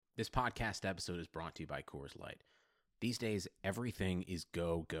This podcast episode is brought to you by Coors Light. These days, everything is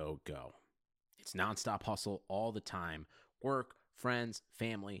go, go, go. It's nonstop hustle all the time. Work, friends,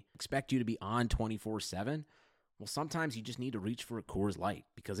 family, expect you to be on 24/7. Well, sometimes you just need to reach for a Coors Light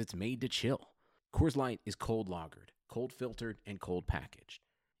because it's made to chill. Coors Light is cold lagered, cold filtered, and cold packaged.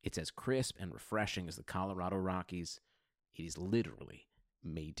 It's as crisp and refreshing as the Colorado Rockies. It is literally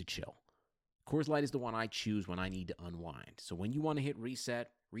made to chill. Coors Light is the one I choose when I need to unwind. So when you want to hit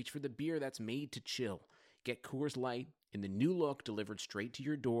reset, reach for the beer that's made to chill. Get Coors Light in the new look delivered straight to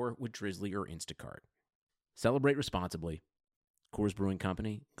your door with Drizzly or Instacart. Celebrate responsibly. Coors Brewing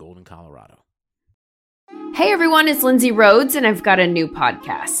Company, Golden, Colorado. Hey everyone, it's Lindsay Rhodes, and I've got a new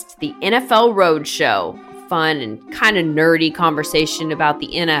podcast, The NFL Road Show. Fun and kind of nerdy conversation about the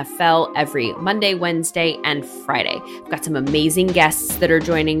NFL every Monday, Wednesday, and Friday. I've got some amazing guests that are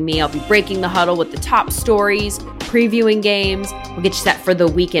joining me. I'll be breaking the huddle with the top stories, previewing games. We'll get you set for the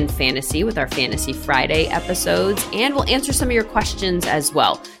weekend fantasy with our Fantasy Friday episodes, and we'll answer some of your questions as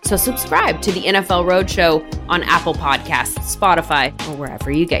well. So subscribe to the NFL Road Show on Apple Podcasts, Spotify, or wherever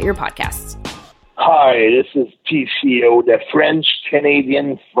you get your podcasts. Hi, this is TCO, the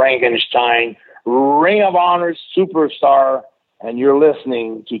French-Canadian Frankenstein, Ring of Honor superstar, and you're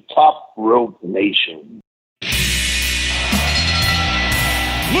listening to Top Rope Nation. Ladies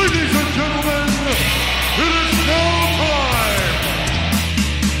and gentlemen, it is now time!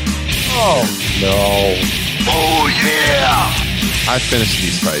 Oh, no. Oh, yeah! I finished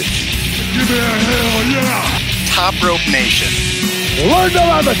these fights. Give me a hell yeah! Top Rope Nation. Learn to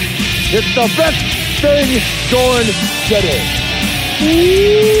love it. It's the best thing going today.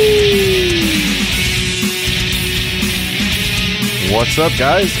 What's up,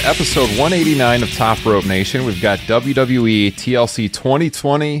 guys? Episode 189 of Top Rope Nation. We've got WWE TLC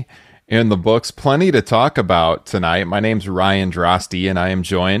 2020 in the books. Plenty to talk about tonight. My name's Ryan Drosty, and I am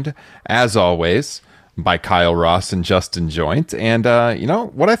joined, as always, by Kyle Ross and Justin Joint. And,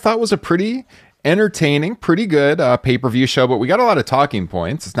 what I thought was a pretty entertaining, pretty good pay-per-view show, but we got a lot of talking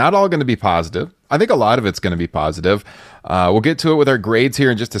points. It's not all going to be positive. I think a lot of it's going to be positive. We'll get to it with our grades here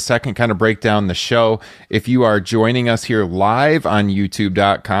in just a second, kind of break down the show. If you are joining us here live on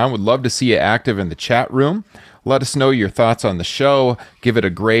youtube.com, would love to see you active in the chat room. Let us know your thoughts on the show. Give it a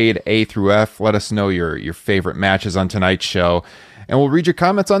grade, A through F. Let us know your favorite matches on tonight's show, and we'll read your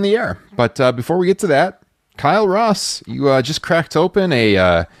comments on the air. But before we get to that, Kyle Ross, you just cracked open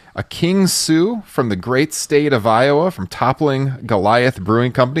a King Sue from the great state of Iowa from Toppling Goliath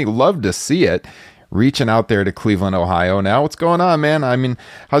Brewing Company. Love to see it. Reaching out there to Cleveland, Ohio. Now, what's going on, man? I mean,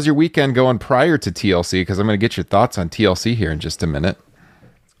 how's your weekend going prior to TLC? Because I'm going to get your thoughts on TLC here in just a minute.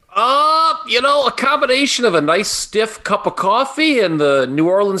 A combination of a nice stiff cup of coffee and the New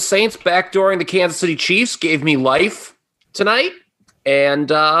Orleans Saints backdooring the Kansas City Chiefs gave me life tonight. And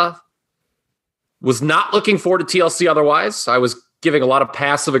was not looking forward to TLC otherwise. I was giving a lot of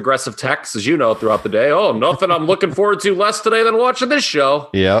passive-aggressive texts, as you know, throughout the day. Oh, nothing I'm looking forward to less today than watching this show.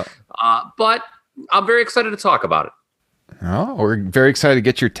 Yeah. But I'm very excited to talk about it. Oh, we're very excited to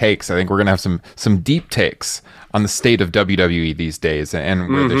get your takes. I think we're going to have some deep takes on the state of WWE these days and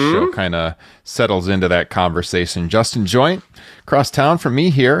where the show kind of settles into that conversation. Justin Joint, across town from me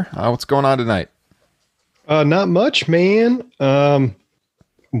here. What's going on tonight? Not much, man.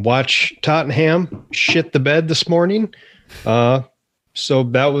 Watch Tottenham shit the bed this morning. So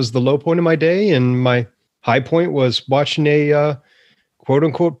that was the low point of my day, and my high point was watching a quote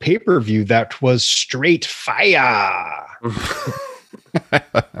unquote pay-per-view that was straight fire.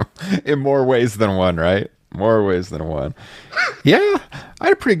 In more ways than one, right? More ways than one. Yeah, I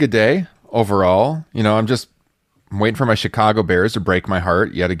had a pretty good day overall. I'm waiting for my Chicago Bears to break my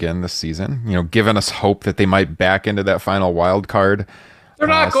heart yet again this season. Giving us hope that they might back into that final wild card. They're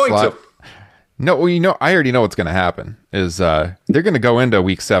not going slot. to. No, well, I already know what's going to happen. Is they're going to go into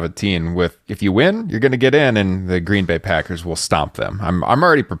Week 17 with, if you win, you're going to get in, and the Green Bay Packers will stomp them. I'm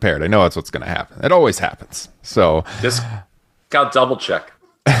already prepared. I know that's what's going to happen. It always happens. So just got double check.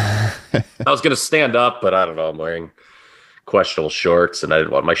 I was going to stand up, but I don't know. I'm wearing questionable shorts, and I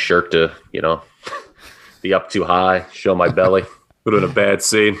didn't want my shirt to, be up too high, show my belly. Would have been a bad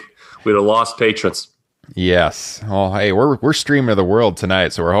scene. We'd have lost patrons. Yes. Well, hey, we're streaming to the world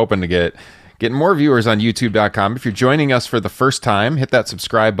tonight, so we're hoping to get more viewers on youtube.com. If you're joining us for the first time, hit that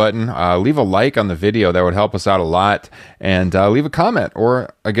subscribe button, leave a like on the video. That would help us out a lot, and leave a comment.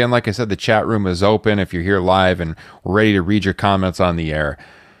 Or again, like I said, the chat room is open if you're here live, and we're ready to read your comments on the air.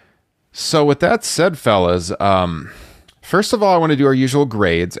 So with that said, fellas, first of all, I want to do our usual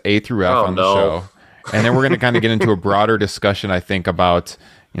grades, A through F on the show. And then we're going to kind of get into a broader discussion, I think, about,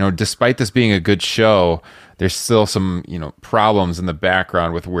 despite this being a good show, there's still some, problems in the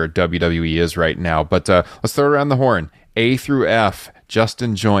background with where WWE is right now. But let's throw it around the horn. A through F,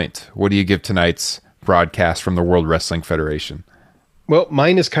 Justin Joint. What do you give tonight's broadcast from the World Wrestling Federation? Well,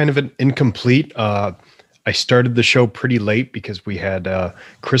 mine is kind of an incomplete. I started the show pretty late because we had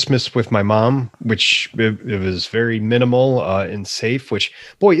Christmas with my mom, which it was very minimal and safe, which,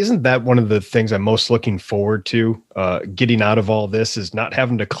 boy, isn't that one of the things I'm most looking forward to getting out of all this, is not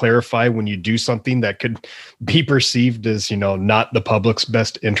having to clarify when you do something that could be perceived as, not the public's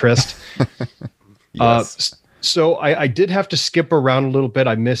best interest. Yes. So I did have to skip around a little bit.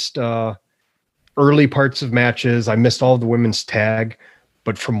 I missed early parts of matches. I missed all the women's tag.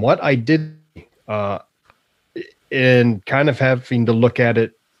 But from what I did, and kind of having to look at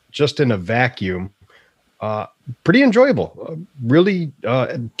it just in a vacuum, pretty enjoyable. Really,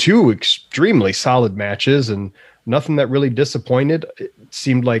 two extremely solid matches and nothing that really disappointed. It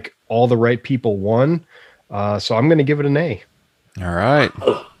seemed like all the right people won. So I'm going to give it an A. All right.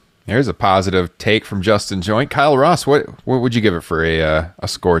 There's a positive take from Justin Joint. Kyle Ross, what would you give it for a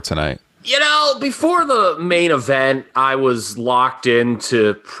score tonight? Before the main event, I was locked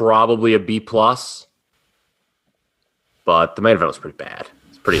into probably a B+. But the main event was pretty bad.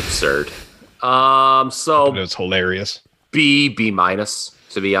 It's pretty absurd. So it was hilarious. B minus,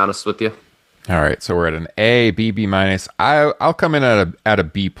 to be honest with you. All right, so we're at an A, B minus. I'll come in at a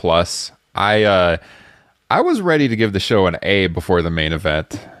B+. I was ready to give the show an A before the main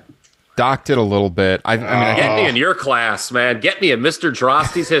event. Docked it a little bit. I Get me in your class, man. Get me in Mr.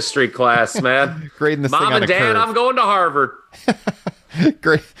 Drosty's history class, man. Grading this Mom thing on and Dad, a curve. I'm going to Harvard.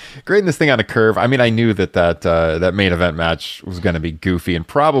 Grading this thing on a curve. I mean, I knew that main event match was going to be goofy and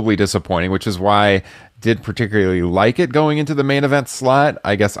probably disappointing, which is why I did particularly like it going into the main event slot.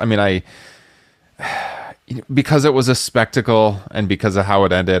 I guess, because it was a spectacle and because of how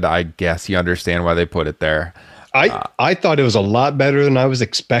it ended, I guess you understand why they put it there. I thought it was a lot better than I was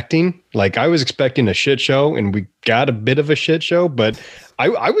expecting. Like, I was expecting a shit show, and we got a bit of a shit show, but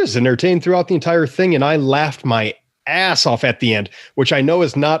I was entertained throughout the entire thing, and I laughed my ass off at the end, which I know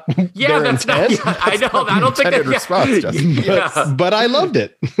is not their that's intent. I know. I don't think that response, Justin. But I loved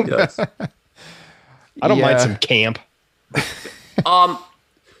it. Yes. I don't mind some camp.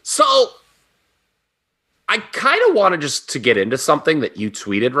 So I kind of wanted just to get into something that you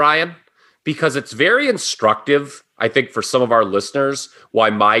tweeted, Ryan, because it's very instructive, I think, for some of our listeners,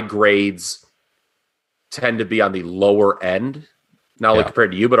 why my grades tend to be on the lower end, not only compared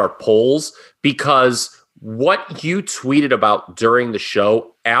to you, but our polls, because what you tweeted about during the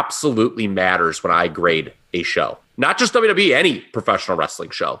show absolutely matters when I grade a show. Not just WWE, any professional wrestling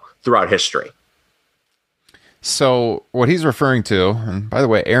show throughout history. So what he's referring to, and by the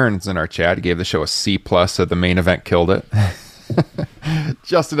way, Aaron's in our chat. He gave the show a C+, said the main event killed it.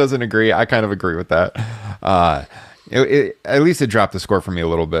 Justin doesn't agree. I kind of agree with that. At least it dropped the score for me a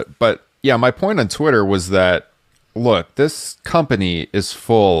little bit. But yeah, my point on Twitter was that, look, this company is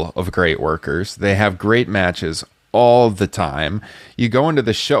full of great workers. They have great matches all the time. You go into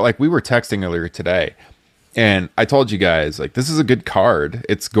the show, like we were texting earlier today, and I told you guys, like, this is a good card.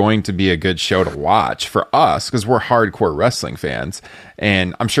 It's going to be a good show to watch for us because we're hardcore wrestling fans.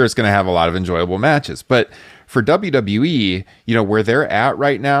 And I'm sure it's going to have a lot of enjoyable matches. But for WWE, where they're at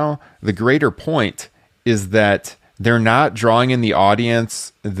right now, the greater point is that they're not drawing in the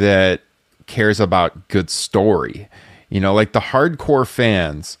audience that cares about good story. Like the hardcore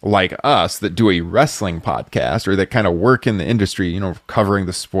fans like us that do a wrestling podcast or that kind of work in the industry, covering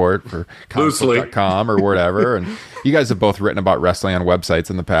the sport for comicbook.com or whatever. And you guys have both written about wrestling on websites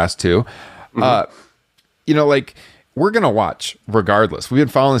in the past too. Like, we're going to watch regardless. We've been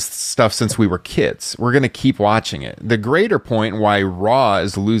following this stuff since we were kids. We're going to keep watching it. The greater point why Raw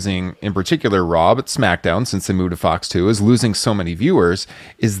is losing, in particular Raw, but SmackDown, since they moved to Fox 2, is losing so many viewers,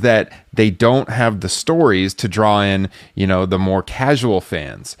 is that they don't have the stories to draw in, the more casual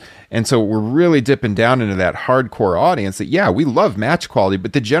fans. And so we're really dipping down into that hardcore audience that, yeah, we love match quality,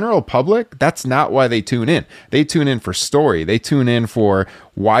 but the general public, that's not why they tune in. They tune in for story. They tune in for,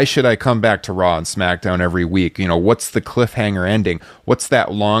 why should I come back to Raw and SmackDown every week? What's the cliffhanger ending? What's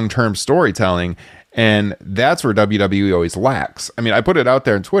that long-term storytelling? And that's where WWE always lacks. I mean, I put it out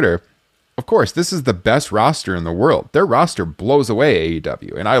there on Twitter. Of course, this is the best roster in the world. Their roster blows away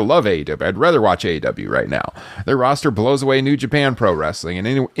AEW, and I love AEW. I'd rather watch AEW right now. Their roster blows away New Japan Pro Wrestling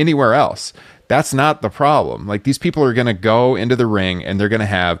and anywhere else. That's not the problem. Like, these people are going to go into the ring, and they're going to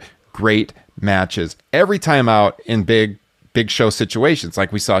have great matches every time out in big show situations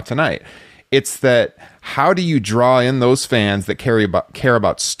like we saw tonight. It's that, how do you draw in those fans that care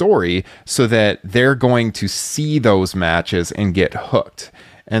about story so that they're going to see those matches and get hooked?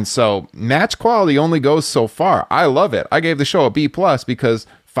 And so match quality only goes so far. I love it. I gave the show a B+ because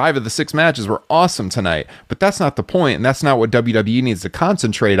 5 of the 6 matches were awesome tonight, but that's not the point, and that's not what WWE needs to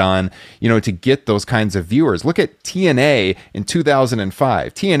concentrate on, to get those kinds of viewers. Look at TNA in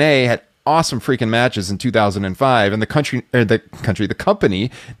 2005. TNA had awesome freaking matches in 2005, and the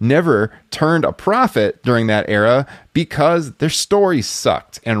company never turned a profit during that era because their stories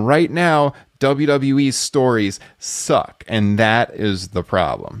sucked. And right now, WWE's stories suck, and that is the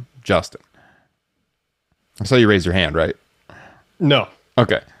problem. Justin, I saw you raise your hand, right? No.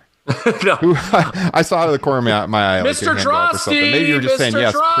 Okay. No. I saw out of the corner of my eye, like Mr. your hand go up or something. Drosty, Maybe you were just saying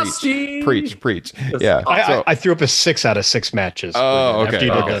yes. Drosty. Preach. Yeah. I threw up a 6 out of 6 matches. Oh, okay. After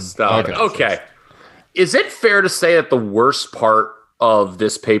you did the- Okay. Is it fair to say that the worst part of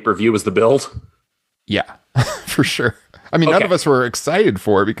this pay-per-view was the build? Yeah, for sure. I mean, none of us were excited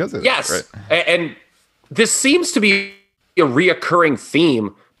for it because of yes. That, right? And this seems to be a reoccurring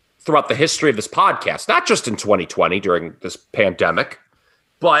theme throughout the history of this podcast, not just in 2020 during this pandemic,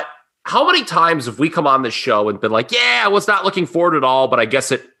 but how many times have we come on this show and been like, yeah, I was not looking forward at all, but I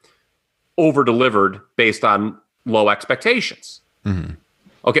guess it over-delivered based on low expectations. Mm-hmm.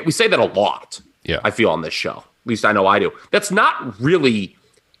 Okay, we say that a lot, I feel, on this show. At least I know I do. That's not really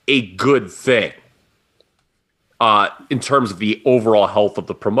a good thing in terms of the overall health of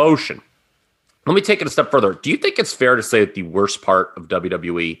the promotion. Let me take it a step further. Do you think it's fair to say that the worst part of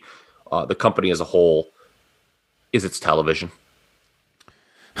WWE, the company as a whole, is its television?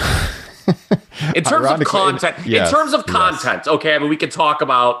 In terms of content, okay. I mean, we can talk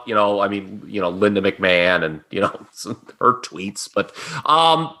about, Linda McMahon and, her tweets, but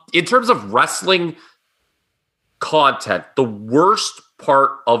in terms of wrestling content, the worst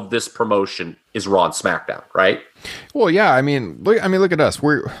part of this promotion is Raw and SmackDown, right? Well, yeah. I mean, look at us.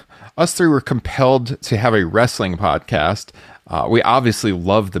 Us three were compelled to have a wrestling podcast. We obviously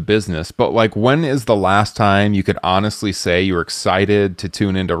love the business, but like, when is the last time you could honestly say you were excited to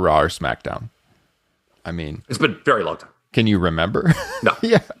tune into Raw or SmackDown? I mean, it's been a very long time. Can you remember? No.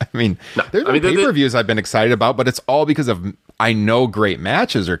 Yeah. I mean, there's pay-per-views I've been excited about, but it's all because of, I know great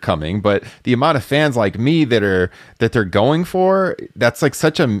matches are coming, but the amount of fans like me that they're going for, that's like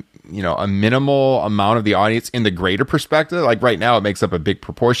such a minimal amount of the audience in the greater perspective. Like right now, it makes up a big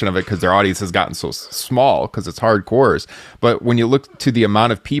proportion of it because their audience has gotten so small because it's hardcores. But when you look to the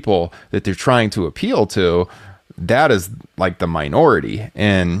amount of people that they're trying to appeal to, that is like the minority.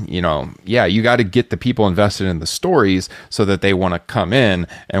 And, you got to get the people invested in the stories so that they want to come in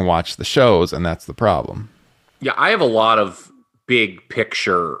and watch the shows. And that's the problem. Yeah, I have a lot of big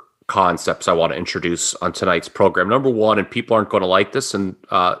picture concepts I want to introduce on tonight's program. Number one, and people aren't going to like this, and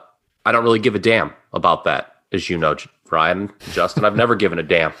I don't really give a damn about that, as you know, Ryan, Justin. I've never given a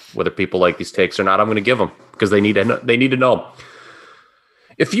damn whether people like these takes or not. I'm going to give them because they need to know.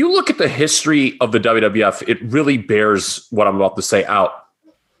 If you look at the history of the WWF, it really bears what I'm about to say out.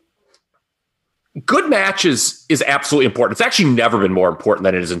 Good matches is absolutely important. It's actually never been more important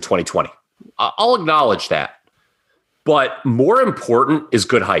than it is in 2020. I'll acknowledge that. But more important is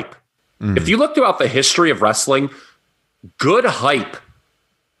good hype. Mm-hmm. If you look throughout the history of wrestling, good hype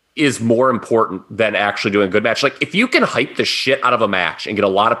is more important than actually doing a good match. Like, if you can hype the shit out of a match and get a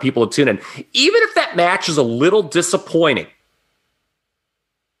lot of people to tune in, even if that match is a little disappointing,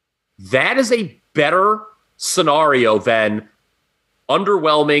 that is a better scenario than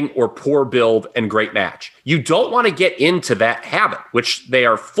underwhelming or poor build and great match. You don't want to get into that habit, which they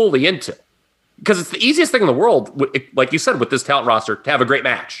are fully into, because it's the easiest thing in the world, like you said, with this talent roster, to have a great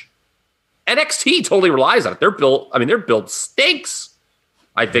match. NXT totally relies on it. Their build stinks.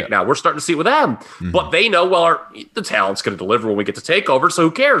 I think now we're starting to see it with them, but they know, the talent's going to deliver when we get to TakeOver, so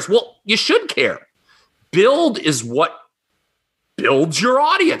who cares? Well, you should care. Build is what builds your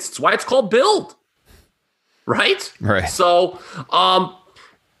audience. It's why it's called build. Right? Right. So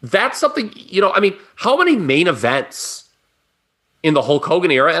that's something, how many main events in the Hulk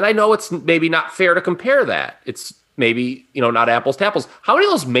Hogan era, and I know it's maybe not fair to compare that. It's maybe, not apples to apples. How many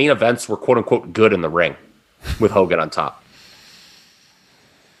of those main events were quote unquote good in the ring with Hogan on top?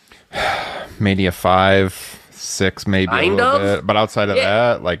 Mania 5, 6, maybe a little bit. But outside of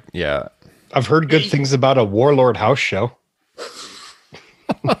that, I've heard good things about a Warlord house show.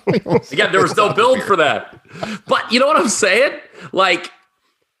 Again, there was no build for that. But you know what I'm saying? Like,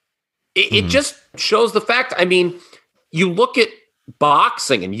 it just shows the fact. I mean, you look at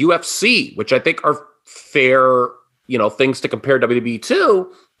boxing and UFC, which I think are fair, things to compare WWE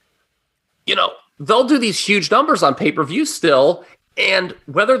to. They'll do these huge numbers on pay-per-view still, and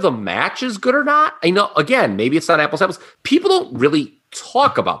whether the match is good or not, I know, again, maybe it's not apples to apples. People don't really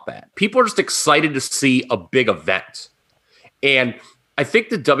talk about that. People are just excited to see a big event. And I think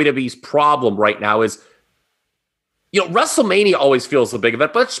the WWE's problem right now is, WrestleMania always feels a big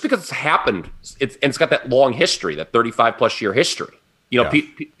event, but it's just because it's happened. It's got that long history, that 35 plus year history.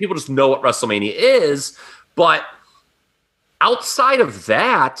 People just know what WrestleMania is, but outside of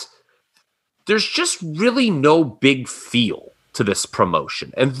that, there's just really no big feel to this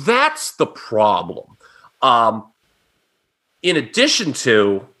promotion. And that's the problem. In addition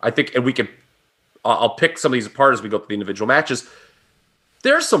to, I think, and I'll pick some of these apart as we go through the individual matches.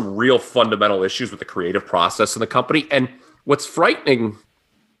 There's some real fundamental issues with the creative process in the company. And what's frightening,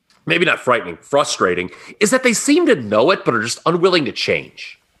 maybe not frightening, frustrating, is that they seem to know it, but are just unwilling to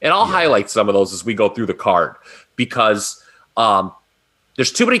change. And I'll highlight some of those as we go through the card, because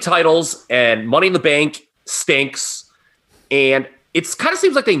there's too many titles and Money in the Bank stinks. And it kind of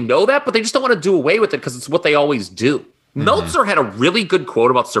seems like they know that, but they just don't want to do away with it because it's what they always do. Mm-hmm. Meltzer had a really good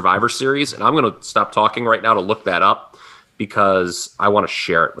quote about Survivor Series, and I'm going to stop talking right now to look that up because I want to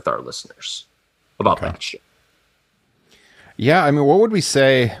share it with our listeners about that shit. Yeah, I mean, what would we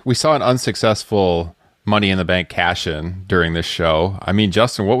say? We saw an unsuccessful Money in the Bank cash-in during this show. I mean,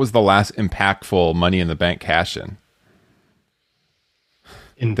 Justin, what was the last impactful Money in the Bank cash-in?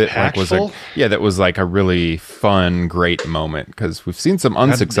 Impactful? That was like a really fun, great moment, because we've seen some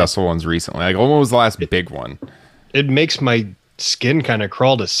unsuccessful ones recently. Like, when was the last big one? It makes my skin kind of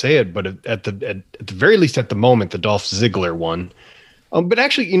crawl to say it, but at the very least, at the moment, the Dolph Ziggler one. But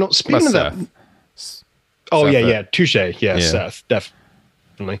actually, speaking of that, Seth, touche, Seth,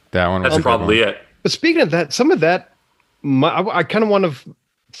 definitely. That one. That's probably it. But speaking of that, some of that, I kind of want to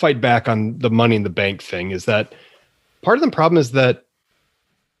fight back on the Money in the Bank thing. Is that part of the problem? Is that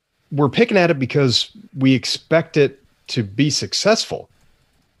we're picking at it because we expect it to be successful,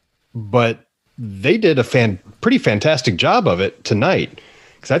 but they did a pretty fantastic job of it tonight.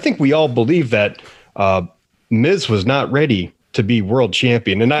 Because I think we all believe that Miz was not ready to be world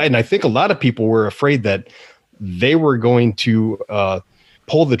champion. And I think a lot of people were afraid that they were going to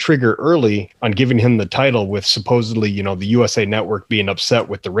pull the trigger early on giving him the title, with supposedly, the USA Network being upset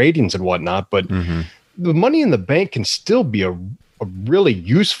with the ratings and whatnot. But the Money in the Bank can still be a really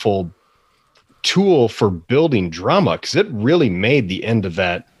useful tool for building drama, because it really made the end of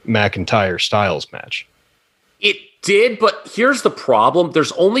that McIntyre Styles match. It did, but here's the problem.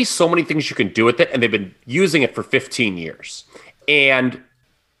 There's only so many things you can do with it, and they've been using it for 15 years. And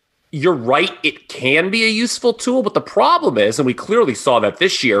you're right, it can be a useful tool, but the problem is, and we clearly saw that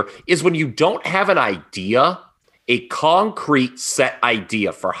this year, is when you don't have an idea, a concrete set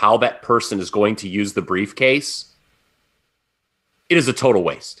idea for how that person is going to use the briefcase, it is a total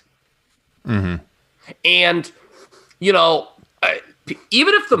waste. Mm-hmm. And,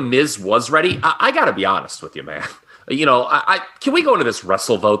 even if the Miz was ready, I got to be honest with you, man. Can we go into this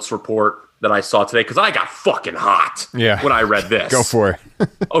WrestleVotes report that I saw today? Because I got fucking hot when I read this. Go for it.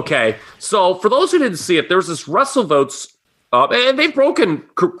 Okay, so for those who didn't see it, there's this WrestleVotes, and they've broken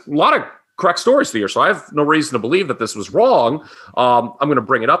a lot of correct stories here, so I have no reason to believe that this was wrong. I'm going to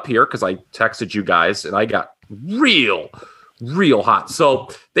bring it up here because I texted you guys, and I got real hot. So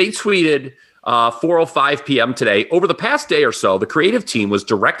they tweeted 4:05 p.m. today. Over the past day or so, the creative team was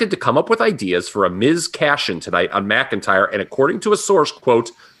directed to come up with ideas for a Miz cash-in tonight on McIntyre, and according to a source,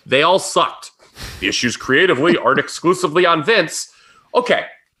 quote, they all sucked. The issues creatively aren't exclusively on Vince. Okay.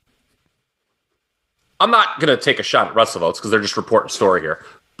 I'm not going to take a shot at WrestleVotes because they're just reporting story here,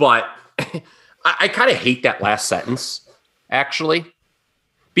 but I kind of hate that last sentence, actually,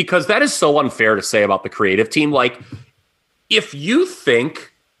 because that is so unfair to say about the creative team. Like, if you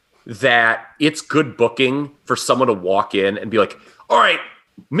think that it's good booking for someone to walk in and be like, all right,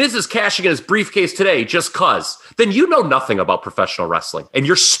 Miz is cashing in his briefcase today just cuz, then you know nothing about professional wrestling and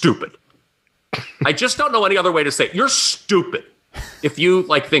you're stupid. I just don't know any other way to say it. You're stupid if you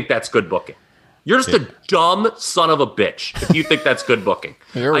think that's good booking. You're just a dumb son of a bitch if you think that's good booking.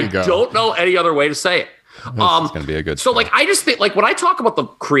 There we go. I don't know any other way to say it. This is going to be a good So, show. I just think, when I talk about the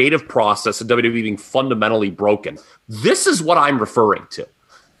creative process of WWE being fundamentally broken, this is what I'm referring to.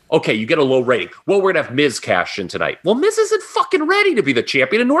 Okay, you get a low rating. Well, we're going to have Miz cash in tonight. Well, Miz isn't fucking ready to be the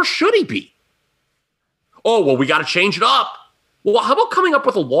champion, and nor should he be. Oh, well, we got to change it up. Well, how about coming up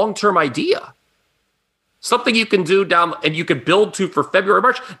with a long-term idea? Something you can do down, and you can build to for February,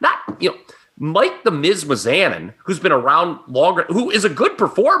 March. Not, Mike the Miz Mizanin, who's been around longer, who is a good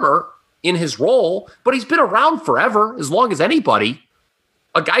performer in his role, but he's been around forever, as long as anybody.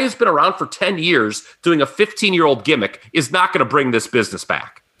 A guy who's been around for 10 years doing a 15-year-old gimmick is not going to bring this business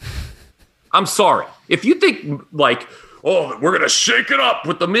back. I'm sorry. If you think we're going to shake it up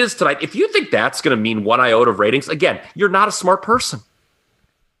with the Miz tonight, if you think that's going to mean one iota of ratings, again, you're not a smart person.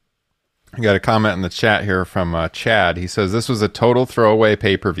 We got a comment in the chat here from Chad. He says, this was a total throwaway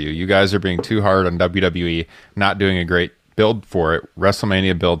pay-per-view. You guys are being too hard on WWE, not doing a great build for it.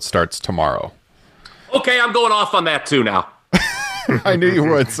 WrestleMania build starts tomorrow. Okay, I'm going off on that too now. I knew you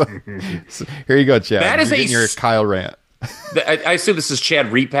would. So here you go, Chad. That is You're getting your Kyle rant. I assume this is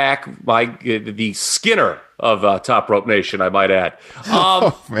Chad Repack, the Skinner of Top Rope Nation, I might add.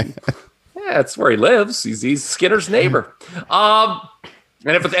 Oh, man. Yeah, that's where he lives. He's Skinner's neighbor.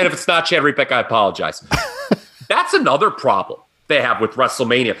 And if it's not Chad Repack, I apologize. That's another problem they have with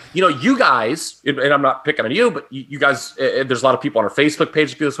WrestleMania. You know, you guys, and I'm not picking on you, but you guys, there's a lot of people on our Facebook page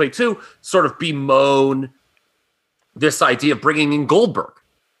that feel this way too, sort of bemoan this idea of bringing in Goldberg,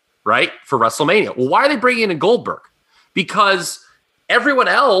 right, for WrestleMania. Well, why are they bringing in Goldberg? Because everyone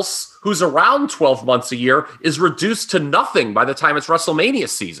else who's around 12 months a year is reduced to nothing by the time it's WrestleMania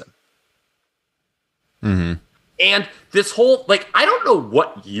season. Mm-hmm. And this whole, I don't know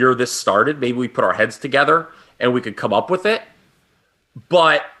what year this started. Maybe we put our heads together and we could come up with it.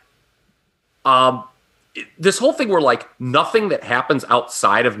 But this whole thing where, nothing that happens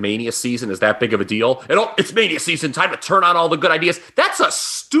outside of Mania season is that big of a deal. And, it's Mania season, time to turn on all the good ideas. That's a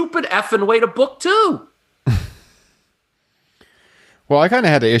stupid effing way to book, too. Well, I kind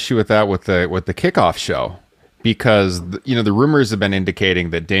of had an issue with that with the kickoff show because, the rumors have been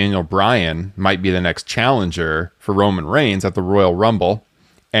indicating that Daniel Bryan might be the next challenger for Roman Reigns at the Royal Rumble.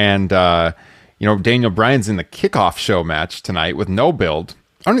 And, Daniel Bryan's in the kickoff show match tonight with no build.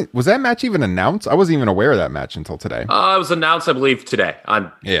 Was that match even announced? I wasn't even aware of that match until today. It was announced, I believe, today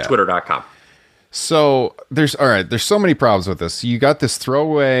on Twitter.com. So there's so many problems with this. You got this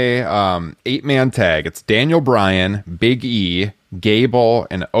throwaway 8-man tag. It's Daniel Bryan, Big E, Gable,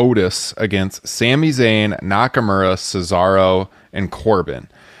 and Otis against Sami Zayn, Nakamura, Cesaro, and Corbin.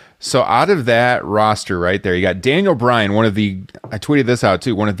 So out of that roster right there, you got Daniel Bryan, I tweeted this out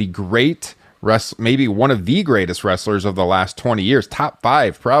too, one of the great maybe one of the greatest wrestlers of the last 20 years, top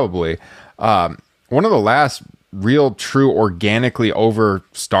 5 probably. One of the last real true organically over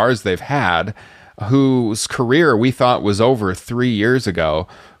stars they've had, whose career we thought was over 3 years ago,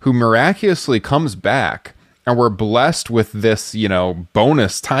 who miraculously comes back. And we're blessed with this,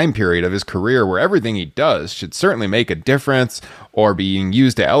 bonus time period of his career where everything he does should certainly make a difference or being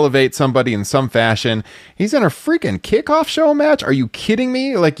used to elevate somebody in some fashion. He's in a freaking kickoff show match. Are you kidding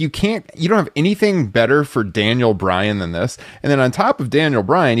me? You don't have anything better for Daniel Bryan than this. And then on top of Daniel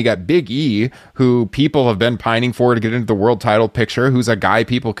Bryan, you got Big E, who people have been pining for to get into the world title picture, who's a guy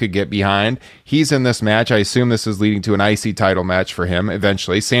people could get behind. He's in this match. I assume this is leading to an IC title match for him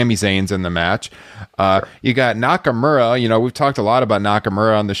eventually. Sami Zayn's in the match. You got Nakamura. We've talked a lot about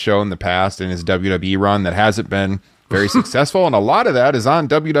Nakamura on the show in the past in his WWE run that hasn't been very successful, and a lot of that is on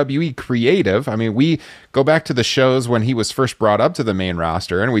WWE Creative. I mean, we go back to the shows when he was first brought up to the main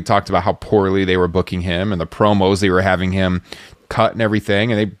roster, and we talked about how poorly they were booking him and the promos they were having him cut and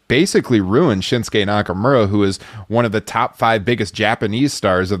everything, and they basically ruined Shinsuke Nakamura, who is one of the top 5 biggest Japanese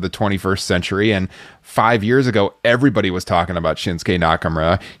stars of the 21st century. And 5 years ago, everybody was talking about Shinsuke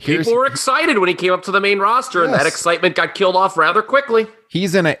Nakamura. People were excited when he came up to the main roster, and that excitement got killed off rather quickly.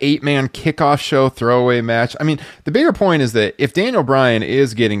 He's in an 8-man kickoff show throwaway match. I mean, the bigger point is that if Daniel Bryan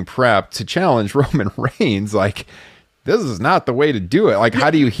is getting prepped to challenge Roman Reigns, this is not the way to do it. How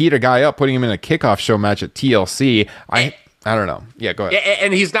do you heat a guy up, putting him in a kickoff show match at TLC? I don't know. Yeah, go ahead.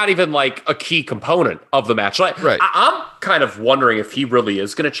 And he's not even a key component of the match. Right. I'm kind of wondering if he really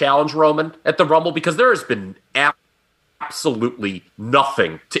is going to challenge Roman at the Rumble, because there has been absolutely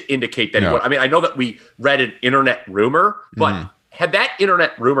nothing to indicate that he would. I mean, I know that we read an internet rumor, but had that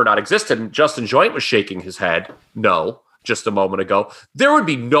internet rumor not existed, and Justin Joint was shaking his head no just a moment ago, there would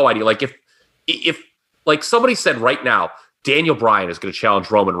be no idea. If somebody said right now, Daniel Bryan is going to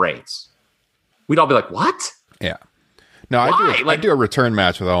challenge Roman Reigns, we'd all be like, what? Yeah. No, I do a return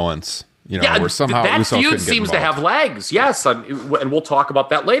match with Owens. Where somehow that Uso feud seems to have legs. Yes, and we'll talk about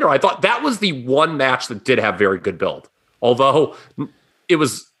that later. I thought that was the one match that did have very good build, although it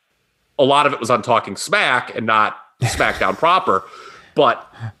was a lot of it was on Talking Smack and not SmackDown proper. But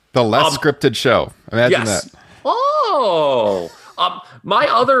the less scripted show. Imagine that. My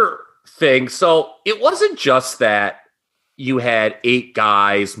other thing. So it wasn't just that you had 8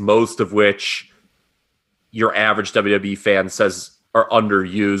 guys, most of which your average WWE fan says are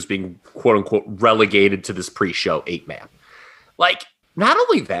underused, being quote unquote relegated to this pre-show 8-man. Not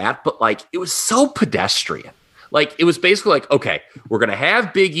only that, but it was so pedestrian. It was basically okay, we're going to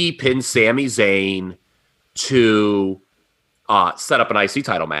have Big E pin Sami Zayn to set up an IC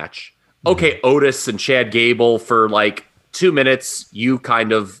title match. Okay, Otis and Chad Gable for 2 minutes, you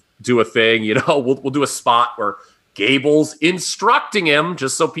kind of do a thing, we'll do a spot where Gable's instructing him,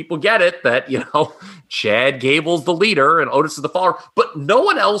 just so people get it, that, Chad Gable's the leader and Otis is the follower, but no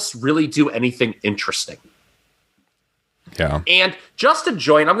one else really do anything interesting. Yeah. And just to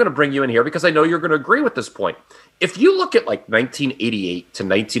join, I'm going to bring you in here because I know you're going to agree with this point. If you look at like 1988 to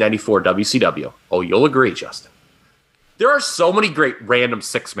 1994 WCW, you'll agree, Justin. There are so many great random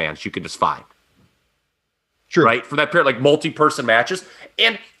six-mans you can just find. True. Right? For that period, like multi-person matches.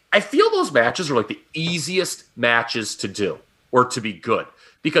 And I feel those matches are like the easiest matches to do or to be good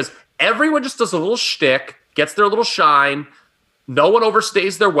because everyone just does a little shtick, gets their little shine. No one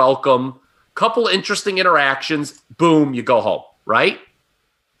overstays their welcome. Couple interesting interactions. Boom, you go home, right?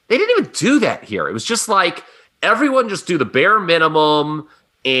 They didn't even do that here. It was just like everyone just do the bare minimum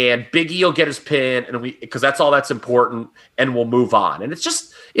and Big E will get his pin and because that's all that's important and we'll move on. And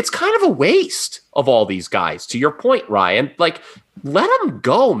it's kind of a waste of all these guys. To your point, Ryan, like let them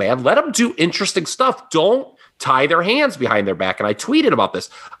go, man. Let them do interesting stuff. Don't tie their hands behind their back. And I tweeted about this.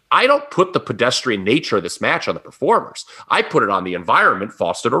 I don't put the pedestrian nature of this match on the performers. I put it on the environment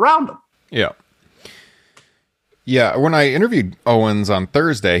fostered around them. Yeah. Yeah, when I interviewed Owens on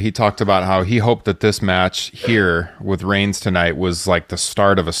Thursday, he talked about how he hoped that this match here with Reigns tonight was like the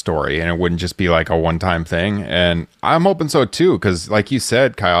start of a story and it wouldn't just be like a one-time thing. And I'm hoping so too, because like you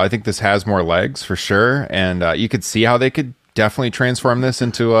said, Kyle, I think this has more legs for sure. And you could see how they could definitely transform this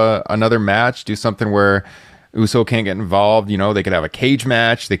into another match, do something where Uso can't get involved. They could have a cage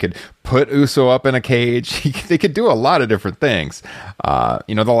match. They could put Uso up in a cage. They could do a lot of different things.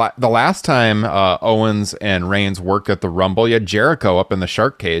 The last time Owens and Reigns worked at the Rumble, you had Jericho up in the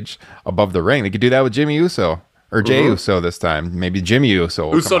shark cage above the ring. They could do that with Jimmy Uso or Jey Uso this time. Maybe Jimmy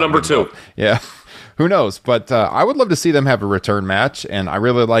Uso. Uso number 2. Yeah. Who knows? But I would love to see them have a return match, and I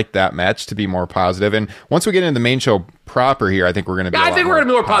really like that match to be more positive. And once we get into the main show proper here, I think we're going to be I think we're going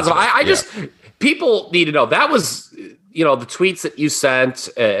to be more positive. I just... People need to know that was, the tweets that you sent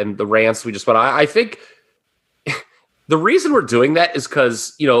and the rants we just went. I think the reason we're doing that is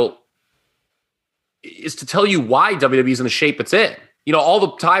because, is to tell you why WWE is in the shape it's in. All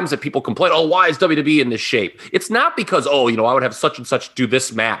the times that people complain, why is WWE in this shape? It's not because, I would have such and such do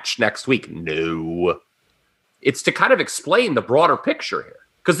this match next week. No. It's to kind of explain the broader picture here.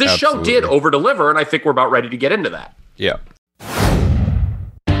 Because this show did over-deliver, and I think we're about ready to get into that. Yeah.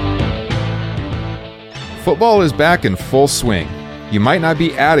 Football is back in full swing. You might not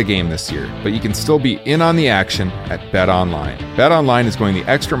be at a game this year, but you can still be in on the action at BetOnline. BetOnline is going the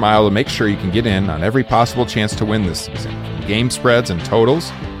extra mile to make sure you can get in on every possible chance to win this season. From game spreads and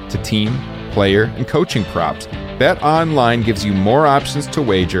totals to team, player, and coaching props, BetOnline gives you more options to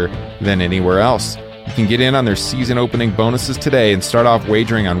wager than anywhere else. You can get in on their season opening bonuses today and start off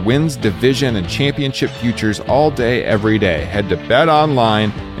wagering on wins, division, and championship futures all day, every day. Head to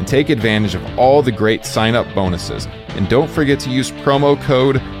BetOnline and take advantage of all the great sign-up bonuses. And don't forget to use promo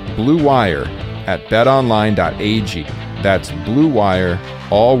code BLUEWIRE at betonline.ag. That's BLUEWIRE,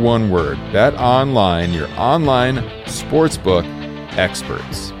 all one word. BetOnline, your online sportsbook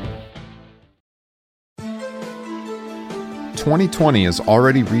experts. 2020 has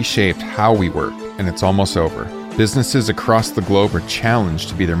already reshaped how we work, and it's almost over. Businesses across the globe are challenged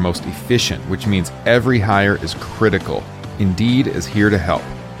to be their most efficient, which means every hire is critical. Indeed is here to help.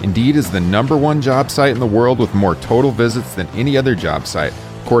 Indeed is the #1 job site in the world with more total visits than any other job site,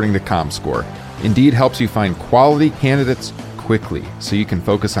 according to ComScore. Indeed helps you find quality candidates quickly, so you can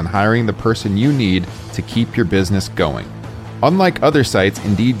focus on hiring the person you need to keep your business going. Unlike other sites,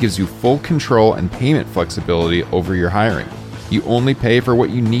 Indeed gives you full control and payment flexibility over your hiring. You only pay for what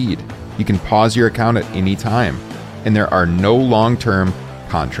you need. You can pause your account at any time, and there are no long-term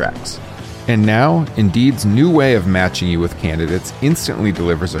contracts. And now, Indeed's new way of matching you with candidates instantly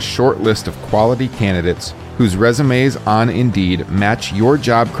delivers a short list of quality candidates whose resumes on Indeed match your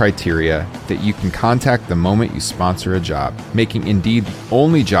job criteria that you can contact the moment you sponsor a job, making Indeed the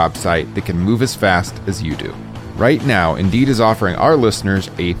only job site that can move as fast as you do. Right now, Indeed is offering our listeners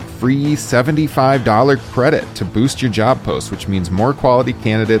a free $75 credit to boost your job post, which means more quality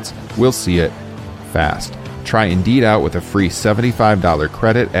candidates will see it fast. Try Indeed out with a free $75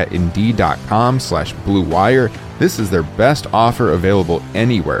 credit at Indeed.com/BlueWire. This is their best offer available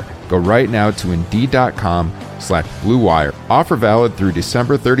anywhere. Go right now to Indeed.com/BlueWire. Offer valid through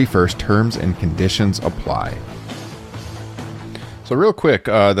December 31st. Terms and conditions apply. So real quick,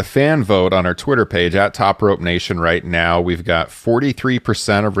 the fan vote on our Twitter page at Top Rope Nation right now, we've got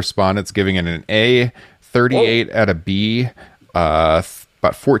 43% of respondents giving it an A, 38 at a B,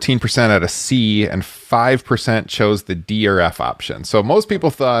 about 14% at a C, and 5% chose the D or F option. So most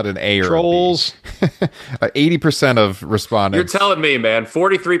people thought an A or Trolls. a B. 80% of respondents. You're telling me, man.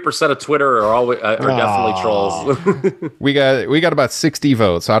 43% of Twitter are always definitely trolls. We got about 60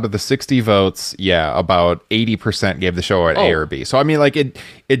 votes. Out of the 60 votes, yeah, about 80% gave the show an A or B. So I mean, like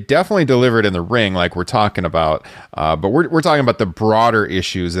it definitely delivered in the ring, like we're talking about. But we're talking about the broader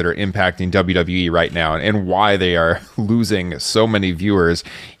issues that are impacting WWE right now and why they are losing so many viewers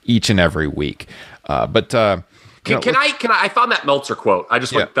each and every week. Can I found that Meltzer quote. I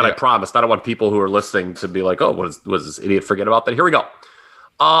just I promised. I don't want people who are listening to be like, oh, was this idiot forget about that? Here we go.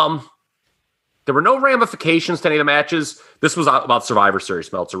 There were no ramifications to any of the matches. This was about Survivor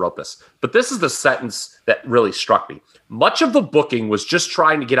Series. Meltzer wrote this. But this is the sentence that really struck me. Much of the booking was just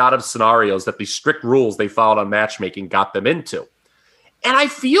trying to get out of scenarios that the strict rules they followed on matchmaking got them into. And I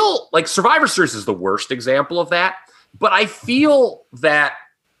feel like Survivor Series is the worst example of that. But I feel that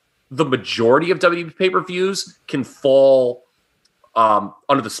the majority of WWE pay-per-views can fall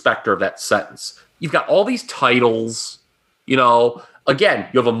under the specter of that sentence. You've got all these titles, again,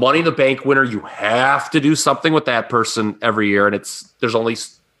 you have a Money in the Bank winner. You have to do something with that person every year. And there's only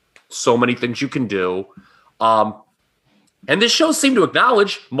so many things you can do. And this show seemed to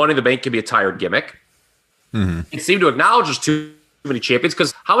acknowledge Money in the Bank can be a tired gimmick. Mm-hmm. It seemed to acknowledge there's too many champions,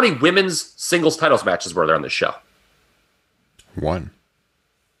 because how many women's singles titles matches were there on this show? One.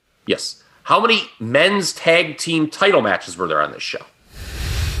 Yes. How many men's tag team title matches were there on this show?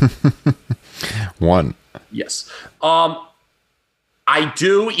 One. Yes. I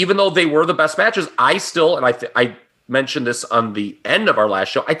do, even though they were the best matches, I still, and I mentioned this on the end of our last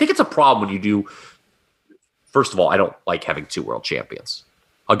show, I think it's a problem when you do, first of all, I don't like having two world champions.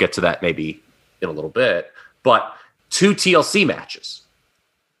 I'll get to that maybe in a little bit, but 2 TLC matches.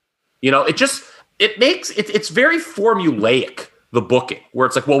 It's very formulaic, the booking, where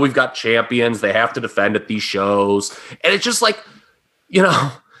it's like, well, we've got champions, they have to defend at these shows. And it's just like,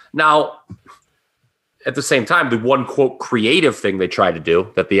 now at the same time, the one quote creative thing they tried to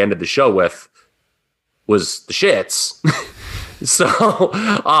do that they ended the show with was the shits.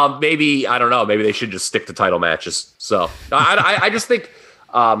 So maybe, I don't know, maybe they should just stick to title matches. So I just think,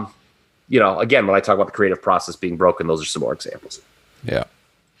 again, when I talk about the creative process being broken, those are some more examples. Yeah.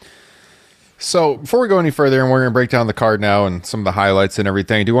 So before we go any further, and we're going to break down the card now and some of the highlights and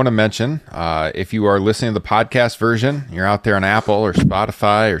everything, I do want to mention, if you are listening to the podcast version, you're out there on Apple or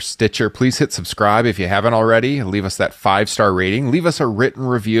Spotify or Stitcher, please hit subscribe if you haven't already. Leave us that 5-star rating. Leave us a written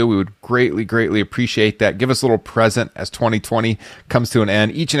review. We would greatly, greatly appreciate that. Give us a little present as 2020 comes to an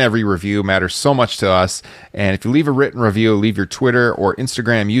end. Each and every review matters so much to us. And if you leave a written review, leave your Twitter or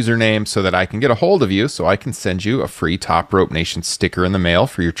Instagram username so that I can get a hold of you, so I can send you a free Top Rope Nation sticker in the mail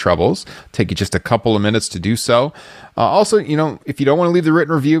for your troubles. Take you just a couple of minutes to do so. Also, if you don't want to leave the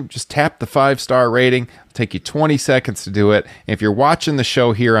written review, just tap the 5-star rating. It'll take you 20 seconds to do it. And if you're watching the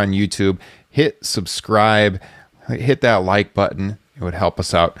show here on YouTube, hit subscribe, hit that like button. It would help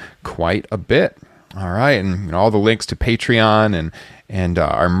us out quite a bit. All right, and all the links to Patreon and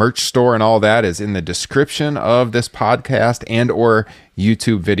our merch store and all that is in the description of this podcast and or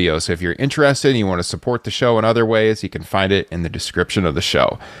YouTube video. So if you're interested and you want to support the show in other ways, you can find it in the description of the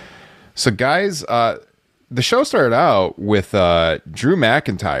show. So guys, the show started out with Drew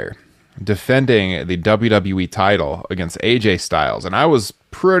McIntyre defending the WWE title against AJ Styles, and I was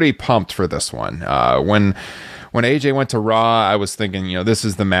pretty pumped for this one. When AJ went to Raw, I was thinking, this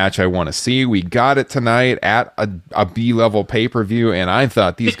is the match I want to see. We got it tonight at a B-level pay-per-view, and I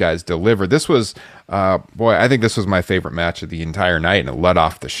thought these guys delivered. This was, I think this was my favorite match of the entire night, and it led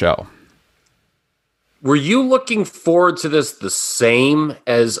off the show. Were you looking forward to this the same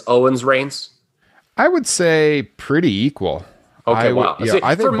as Owens Reigns? I would say pretty equal. Okay, wow. Yeah,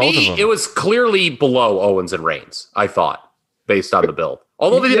 I think for both me, of them. it was clearly below Owens and Reigns, I thought, based on the build.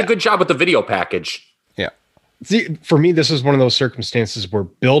 Although they did a good job with the video package. Yeah. See, for me, this is one of those circumstances where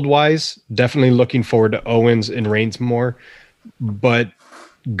build-wise, definitely looking forward to Owens and Reigns more. But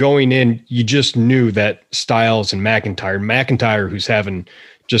going in, you just knew that Styles and McIntyre, who's having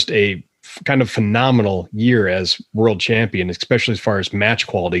just a kind of phenomenal year as world champion, especially as far as match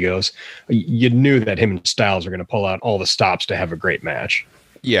quality goes, you knew that him and Styles are going to pull out all the stops to have a great match.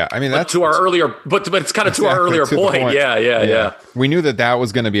 Yeah, I mean, that's to our earlier, but it's kind of to our earlier point. Yeah. We knew that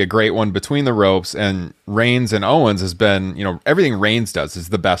was going to be a great one between the ropes, and Reigns and Owens has been, everything Reigns does is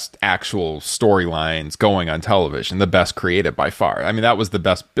the best actual storylines going on television, the best created by far. I mean, that was the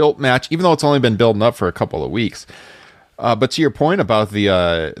best built match, even though it's only been building up for a couple of weeks. But to your point about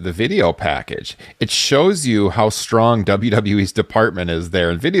the video package, it shows you how strong WWE's department is there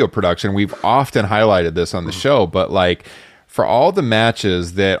in video production. We've often highlighted this on the show, but for all the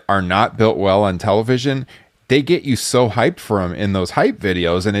matches that are not built well on television, they get you so hyped for them in those hype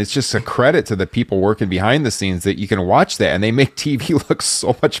videos, and it's just a credit to the people working behind the scenes that you can watch that, and they make TV look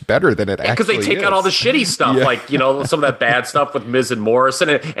so much better than it actually is. Because they take out all the shitty stuff, like some of that bad stuff with Miz and Morrison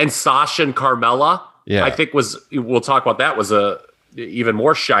and Sasha and Carmella. Yeah, I think we'll talk about that, was a even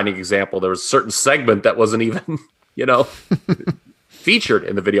more shining example. There was a certain segment that wasn't even featured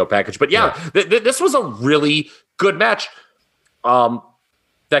in the video package. But this was a really good match.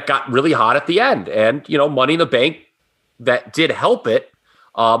 That got really hot at the end, and Money in the Bank, that did help it.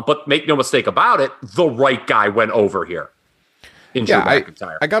 But make no mistake about it, the right guy went over here. Drew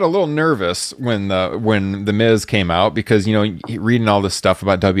McIntyre. I got a little nervous when the Miz came out, because reading all this stuff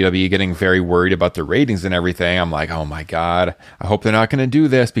about WWE getting very worried about the ratings and everything. I'm like, oh my god, I hope they're not going to do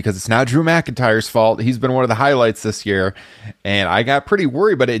this, because it's not Drew McIntyre's fault. He's been one of the highlights this year, and I got pretty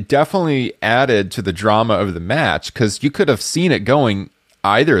worried. But it definitely added to the drama of the match, because you could have seen it going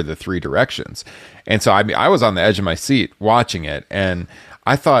either of the three directions. And so I was on the edge of my seat watching it, and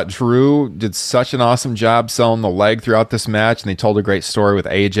I thought Drew did such an awesome job selling the leg throughout this match, and they told a great story with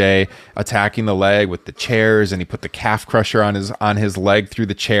AJ attacking the leg with the chairs, and he put the calf crusher on his leg through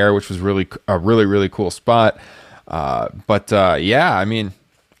the chair, which was a really cool spot. I mean,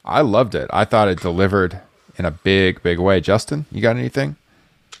 I loved it. I thought it delivered in a big way. Justin, you got anything?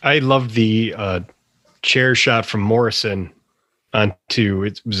 I loved the chair shot from Morrison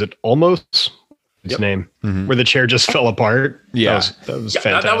onto was it Almost? His name, where the chair just fell apart. Yeah, that was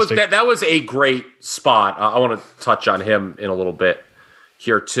fantastic. That was a great spot. I want to touch on him in a little bit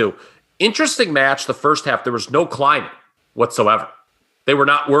here too. Interesting match. The first half, there was no climbing whatsoever. They were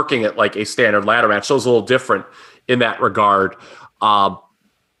not working it like a standard ladder match. So it was a little different in that regard. Drew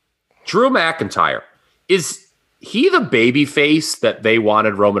McIntyre, is he the baby face that they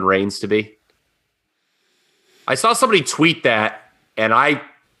wanted Roman Reigns to be? I saw somebody tweet that, and I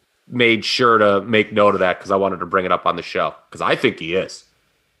made sure to make note of that because I wanted to bring it up on the show, because I think he is.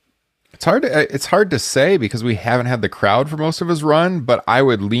 It's hard to say because we haven't had the crowd for most of his run, but I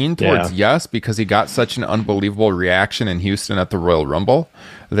would lean towards yes, because he got such an unbelievable reaction in Houston at the Royal Rumble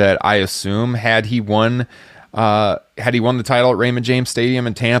that I assume had he won the title at Raymond James Stadium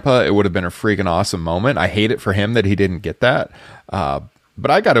in Tampa, it would have been a freaking awesome moment. I hate it for him that he didn't get that. But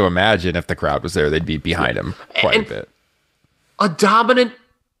I got to imagine if the crowd was there, they'd be behind him quite a bit. A dominant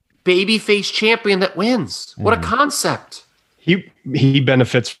babyface champion that wins. What a concept. He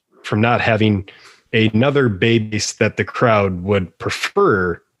benefits from not having another babyface that the crowd would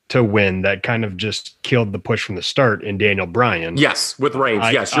prefer to win, that kind of just killed the push from the start in Daniel Bryan. Yes, with Reigns.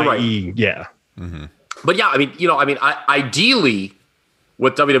 Yes, you're right. Yeah. Mm-hmm. But yeah, ideally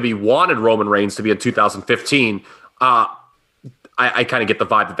what WWE wanted Roman Reigns to be in 2015, I kind of get the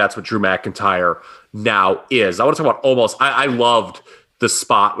vibe that that's what Drew McIntyre now is. I want to talk about Almost. I loved the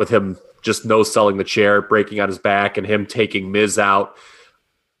spot with him just no-selling the chair, breaking on his back, and him taking Miz out.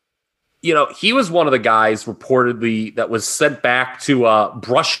 He was one of the guys reportedly that was sent back to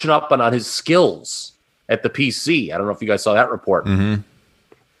brushing up on his skills at the PC. I don't know if you guys saw that report. Mm-hmm.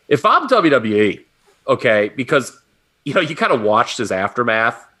 If I'm WWE, okay, because, you kind of watched his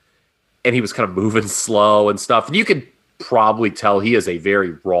aftermath, and he was kind of moving slow and stuff, and you could probably tell he is a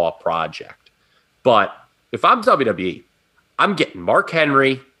very raw project. But if I'm WWE, I'm getting Mark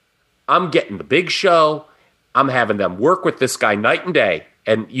Henry, I'm getting the Big Show, I'm having them work with this guy night and day.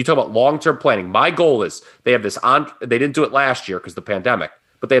 And you talk about long-term planning. My goal is they have this they didn't do it last year because of the pandemic,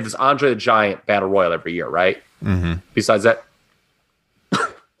 but they have this Andre the Giant Battle Royal every year, right? Mm-hmm. Besides that,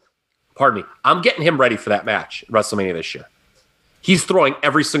 pardon me, I'm getting him ready for that match at WrestleMania this year. He's throwing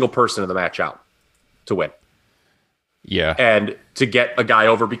every single person in the match out to win. Yeah. And to get a guy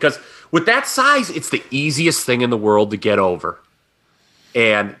over, because with that size, it's the easiest thing in the world to get over.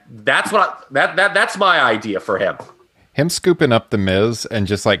 And that's that's my idea for him. Him scooping up the Miz and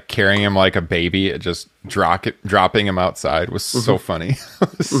just like carrying him like a baby, just dropping him outside was so funny.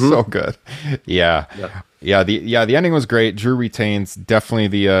 It was so good. Yeah. The ending was great. Drew retains, definitely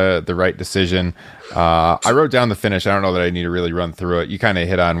the right decision. I wrote down the finish. I don't know that I need to really run through it. You kind of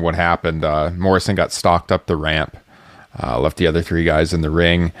hit on what happened. Morrison got stalked up the ramp, left the other three guys in the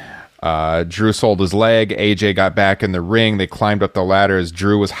ring. Drew sold his leg. AJ got back in the ring. They climbed up the ladder as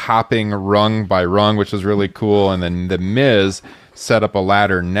Drew was hopping rung by rung, which was really cool. And then the Miz set up a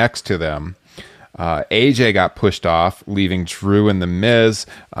ladder next to them. AJ got pushed off, leaving Drew and the Miz.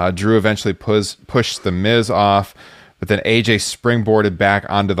 Drew eventually pushed the Miz off, but then AJ springboarded back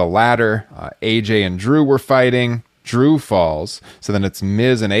onto the ladder. AJ and Drew were fighting. Drew falls. So then it's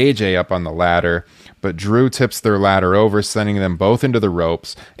Miz and AJ up on the ladder. but Drew tips their ladder over, sending them both into the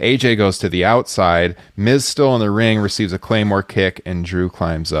ropes. AJ goes to the outside. Miz still in the ring, receives a Claymore kick, and Drew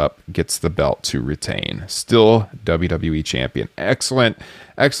climbs up, gets the belt to retain. Still WWE champion. Excellent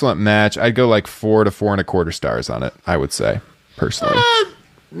match. I'd go like 4 to 4.25 stars on it, I would say, personally.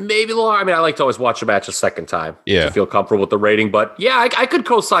 Maybe lower. I mean, I like to always watch a match a second time to feel comfortable with the rating. But yeah, I could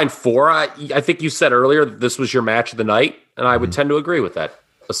co-sign 4. I think you said earlier that this was your match of the night, and I would tend to agree with that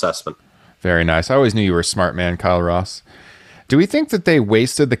assessment. Very nice. I always knew you were a smart man, Kyle Ross. Do we think that they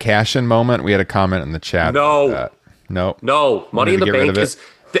wasted the cash-in moment? We had a comment in the chat. No. No. Money in the Bank is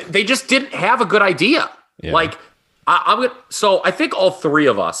they just didn't have a good idea. Yeah. Like I think all three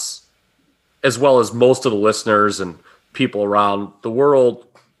of us, as well as most of the listeners and people around the world,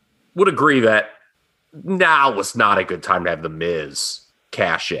 would agree that now was not a good time to have the Miz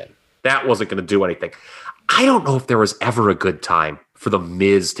cash in. That wasn't going to do anything. I don't know if there was ever a good time for the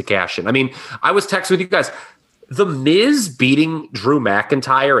Miz to cash in. I mean, I was texting with you guys. The Miz beating Drew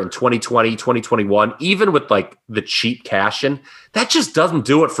McIntyre in 2020, 2021, even with like the cheap cash in, that just doesn't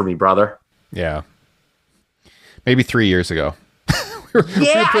do it for me, brother. Yeah. Maybe 3 years ago. we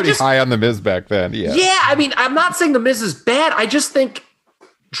were pretty high on the Miz back then. Yeah. Yeah. I mean, I'm not saying the Miz is bad. I just think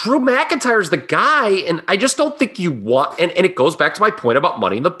Drew McIntyre is the guy, and I just don't think you want, and it goes back to my point about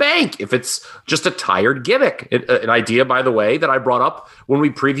Money in the Bank. If it's just a tired gimmick, an idea, by the way, that I brought up when we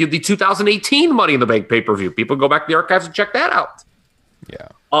previewed the 2018 Money in the Bank pay-per-view. People go back to the archives and check that out. Yeah.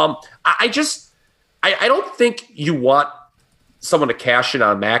 I don't think you want someone to cash in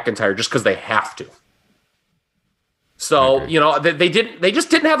on McIntyre just because they have to. So, they just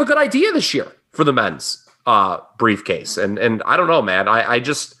didn't have a good idea this year for the men's briefcase. And I don't know, man. I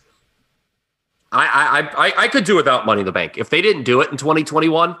could do without Money in the Bank. If they didn't do it in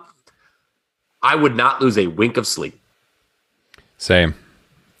 2021, I would not lose a wink of sleep. Same.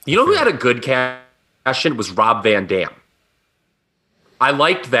 You know who had a good cash in was Rob Van Dam. I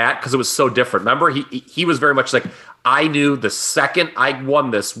liked that because it was so different. Remember, he was very much like, I knew the second I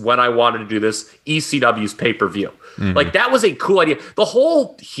won this, when I wanted to do this, ECW's pay-per-view. Mm-hmm. Like, that was a cool idea. The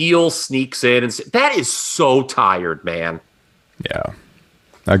whole heel sneaks in, and that is so tired, man. Yeah,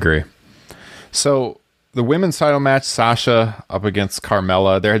 I agree. So the women's title match, Sasha up against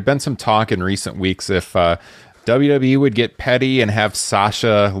Carmella. There had been some talk in recent weeks if WWE would get petty and have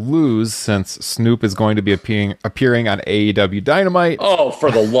Sasha lose, since Snoop is going to be appearing on AEW Dynamite. Oh,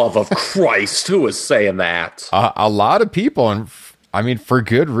 for the love of Christ, who is saying that? A lot of people, and I mean, for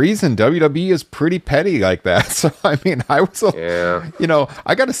good reason. WWE is pretty petty like that. So, I mean, I was,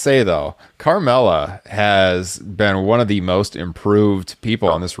 I got to say, though, Carmella has been one of the most improved people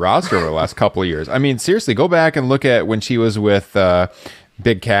on this roster over the last couple of years. I mean, seriously, go back and look at when she was with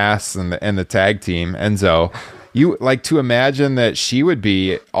Big Cass and the tag team, Enzo. You like to imagine that she would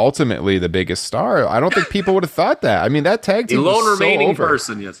be ultimately the biggest star. I don't think people would have thought that. I mean, that tag team, the lone was remaining so over.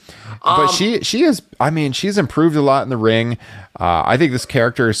 person, yes. But she is. I mean, she's improved a lot in the ring. I think this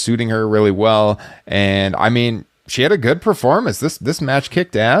character is suiting her really well, and I mean, she had a good performance. This match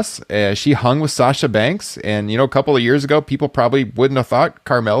kicked ass. She hung with Sasha Banks, and a couple of years ago, people probably wouldn't have thought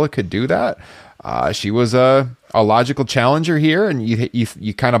Carmella could do that. She was a logical challenger here, and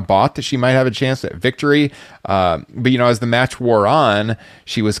you kind of bought that she might have a chance at victory. But as the match wore on,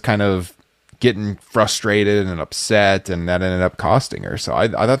 she was kind of getting frustrated and upset, and that ended up costing her. So I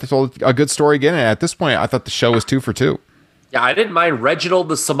thought they told a good story again. And at this point, I thought the show was 2 for 2. Yeah, I didn't mind Reginald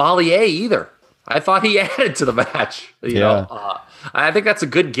the sommelier either. I thought he added to the match. You know, I think that's a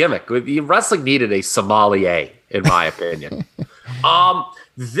good gimmick. Wrestling needed a sommelier, in my opinion.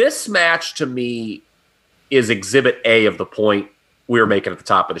 This match to me is Exhibit A of the point we were making at the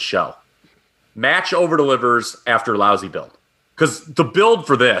top of the show. Match over delivers after lousy build, because the build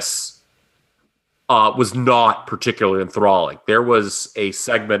for this was not particularly enthralling. There was a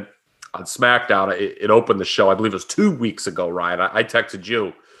segment on SmackDown. It opened the show, I believe it was 2 weeks ago, Ryan. I texted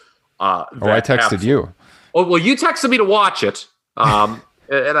you. I texted you. Oh, well, you texted me to watch it, and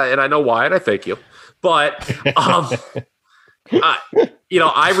I know why, and I thank you. But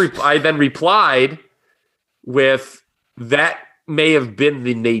I then replied with, that may have been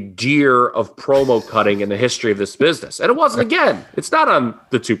the nadir of promo cutting in the history of this business. And it wasn't, again. It's not on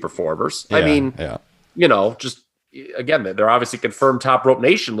the two performers. Yeah, I mean, just, again, they're obviously confirmed Top Rope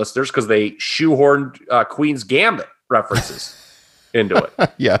Nation listeners because they shoehorned Queen's Gambit references into it.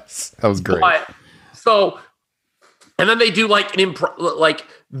 Yes, that was great. And then they do like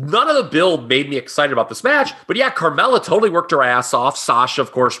none of the build made me excited about this match, but yeah, Carmella totally worked her ass off. Sasha,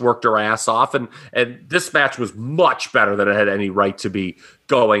 of course, worked her ass off, and this match was much better than it had any right to be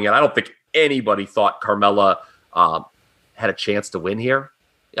going. And I don't think anybody thought Carmella had a chance to win here.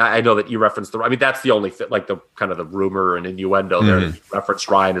 I know that you referenced I mean, that's the only like the kind of the rumor and innuendo there that you referenced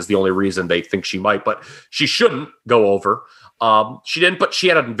Ryan is the only reason they think she might, but she shouldn't go over. She didn't, but she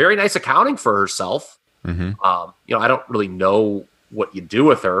had a very nice accounting for herself. You know, I don't really know what you do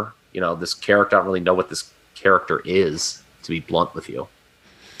with her. You know, this character, I don't really know what this character is, to be blunt with you.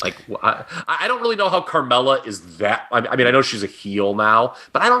 Like, I don't really know how Carmella is that. I mean, I know she's a heel now,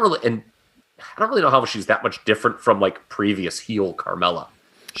 but I don't really know how she's that much different from like previous heel Carmella.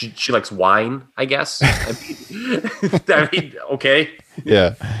 She likes wine, I guess. I mean, okay.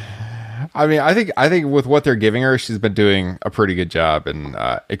 Yeah. I mean, I think with what they're giving her, she's been doing a pretty good job and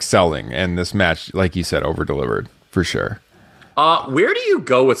excelling. And this match, like you said, over-delivered for sure. Where do you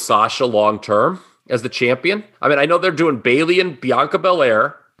go with Sasha long term as the champion? I mean, I know they're doing Bayley and Bianca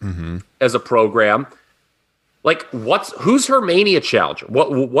Belair as a program. Like, who's her Mania challenger?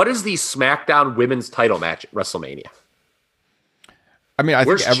 What is the SmackDown Women's Title match at WrestleMania? I mean,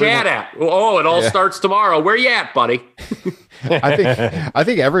 where's Chad at? Oh, it all starts tomorrow. Where you at, buddy? I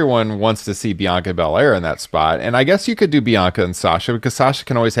think everyone wants to see Bianca Belair in that spot, and I guess you could do Bianca and Sasha because Sasha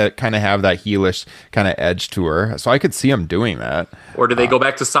can always kind of have that heelish kind of edge to her. So I could see them doing that. Or do they go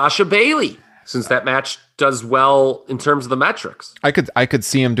back to Sasha Bayley since that match does well in terms of the metrics? I could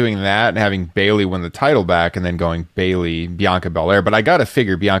see him doing that and having Bayley win the title back, and then going Bayley Bianca Belair. But I got to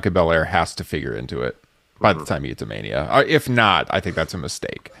figure Bianca Belair has to figure into it by the time you get to Mania. If not, I think that's a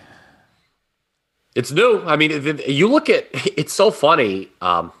mistake. It's new. I mean, you look at it's so funny.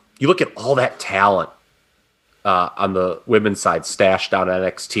 You look at all that talent on the women's side stashed down at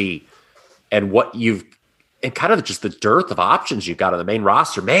NXT, and and kind of just the dearth of options you've got on the main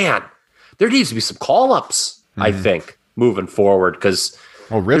roster. Man, there needs to be some call ups. I think moving forward because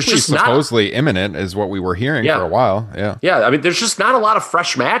Ripley's supposedly imminent, is what we were hearing for a while. Yeah. I mean, there's just not a lot of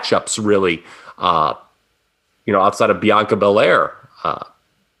fresh matchups really. Outside of Bianca Belair.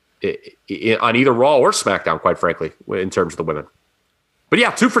 On either Raw or SmackDown, quite frankly, in terms of the women. But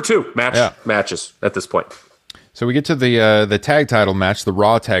yeah, 2 for 2 matches at this point. So we get to the tag title match, the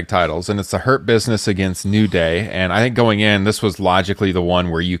Raw tag titles, and it's the Hurt Business against New Day. And I think going in, this was logically the one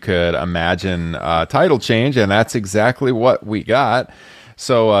where you could imagine a title change, and that's exactly what we got.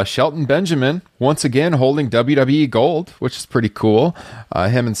 So Shelton Benjamin, once again, holding WWE Gold, which is pretty cool.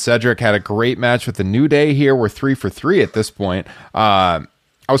 Him and Cedric had a great match with the New Day here. We're 3 for 3 at this point.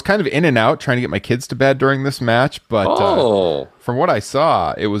 I was kind of in and out trying to get my kids to bed during this match, but from what I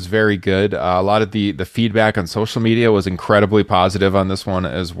saw, it was very good. A lot of the feedback on social media was incredibly positive on this one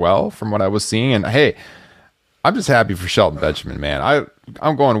as well, from what I was seeing. And hey, I'm just happy for Shelton Benjamin, man.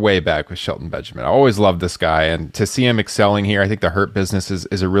 I'm going way back with Shelton Benjamin. I always loved this guy, and to see him excelling here, I think the Hurt Business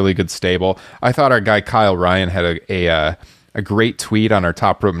is a really good stable. I thought our guy Kyle Ryan had a great tweet on our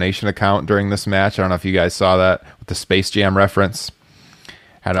Top Rope Nation account during this match. I don't know if you guys saw that with the Space Jam reference.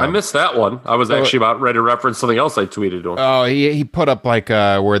 I missed that one. I was actually about ready to reference something else I tweeted to him. Oh, he put up like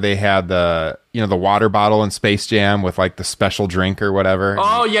where they had the water bottle in Space Jam with like the special drink or whatever.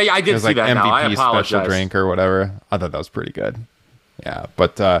 Oh yeah, I did see that. MVP now I apologize. Special drink or whatever. I thought that was pretty good. Yeah,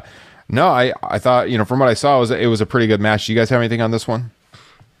 but no, I thought from what I saw it was a pretty good match. Do you guys have anything on this one?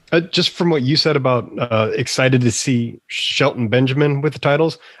 Just from what you said about excited to see Shelton Benjamin with the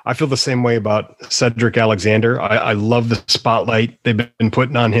titles, I feel the same way about Cedric Alexander. I love the spotlight they've been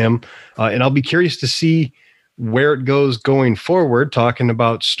putting on him. And I'll be curious to see where it goes going forward, talking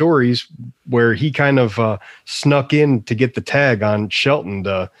about stories where he kind of snuck in to get the tag on Shelton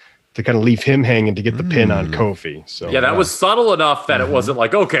to kind of leave him hanging to get the pin on Kofi. So yeah, that was subtle enough that it wasn't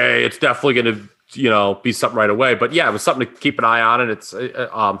like, okay, it's definitely going to be something right away. But yeah, it was something to keep an eye on. And it's,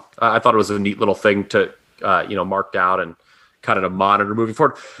 I thought it was a neat little thing to, mark out and kind of to monitor moving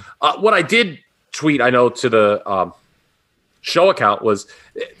forward. What I did tweet, I know to the show account was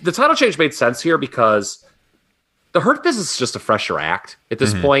the title change made sense here because the Hurt Business is just a fresher act at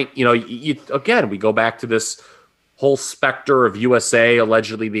this point. Again, we go back to this whole specter of USA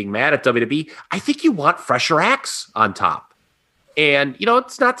allegedly being mad at WWE. I think you want fresher acts on top. And,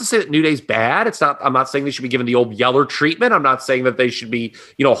 it's not to say that New Day's bad. I'm not saying they should be given the old Yeller treatment. I'm not saying that they should be,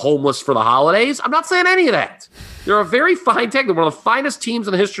 homeless for the holidays. I'm not saying any of that. They're a very fine tag. They're one of the finest teams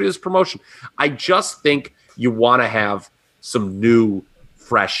in the history of this promotion. I just think you want to have some new,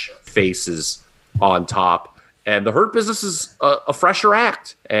 fresh faces on top. And the Hurt Business is a fresher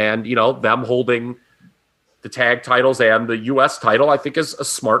act. And, them holding the tag titles and the U.S. title, I think is a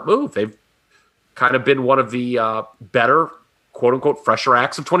smart move. They've kind of been one of the better quote-unquote fresher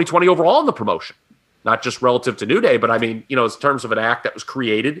acts of 2020 overall in the promotion, not just relative to New Day, but I mean, in terms of an act that was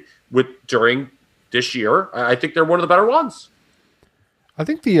created during this year, I think they're one of the better ones. I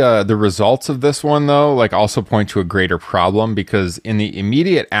think the results of this one, though, like also point to a greater problem, because in the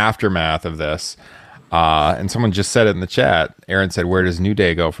immediate aftermath of this, and someone just said it in the chat, Aaron said, "Where does New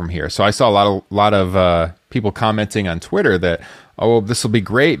Day go from here?" So I saw a lot of people commenting on Twitter that, "Oh, well, this will be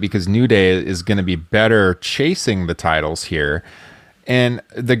great because New Day is going to be better chasing the titles here." And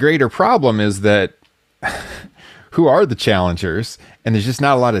the greater problem is that who are the challengers? And there's just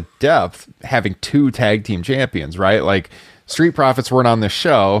not a lot of depth having 2 tag team champions, right? Like, Street Profits weren't on the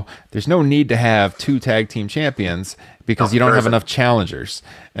show. There's no need to have 2 tag team champions because you don't have enough challengers.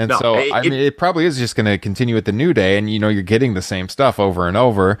 And I mean, it probably is just going to continue with the New Day, and you're getting the same stuff over and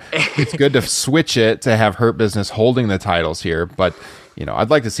over. It's good to switch it to have Hurt Business holding the titles here, but I'd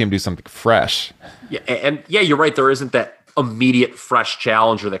like to see him do something fresh. Yeah, you're right. There isn't that immediate fresh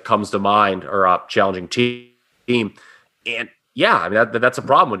challenger that comes to mind, or a challenging team. And yeah, I mean, that's a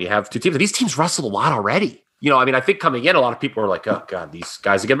problem when you have 2 teams. These teams wrestled a lot already. I think coming in, a lot of people were like, "Oh God, these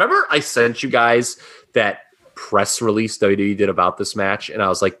guys again." Remember, I sent you guys that press release WWE did about this match, and I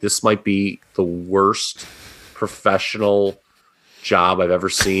was like, "This might be the worst professional job I've ever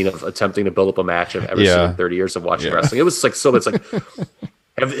seen of attempting to build up a match I've ever seen in 30 years of watching wrestling." It was like it's like,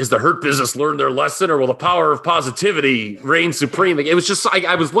 is the Hurt Business learned their lesson, or will the power of positivity reign supreme? Like, it was just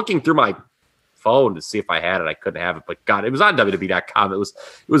I was looking through my phone to see if I had it. I couldn't have it, but God, it was on WWE.com. It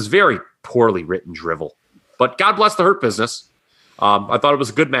was very poorly written drivel. But God bless the Hurt Business. I thought it was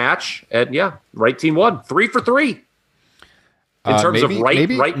a good match, and right team won 3 for 3 in terms of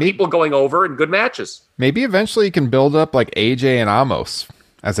right people going over and good matches. Maybe eventually you can build up like AJ and Amos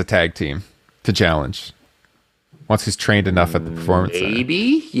as a tag team to challenge once he's trained enough at the performance center.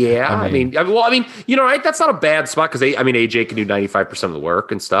 Yeah. I mean, right? That's not a bad spot because AJ can do 95% of the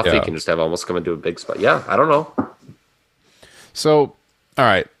work and stuff. Yeah. He can just have almost come into a big spot. Yeah, I don't know. So, all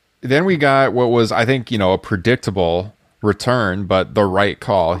right. Then we got what was, I think, a predictable return, but the right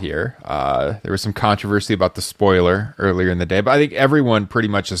call here. There was some controversy about the spoiler earlier in the day, but I think everyone pretty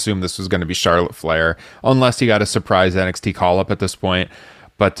much assumed this was going to be Charlotte Flair, unless he got a surprise NXT call-up at this point.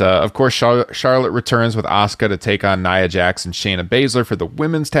 But, of course, Charlotte returns with Asuka to take on Nia Jax and Shayna Baszler for the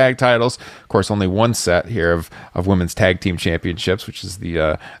women's tag titles. Of course, only one set here of women's tag team championships, which is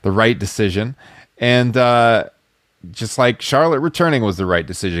the right decision. And just like Charlotte returning was the right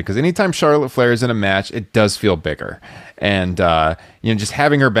decision, because anytime Charlotte Flair is in a match, it does feel bigger. And, just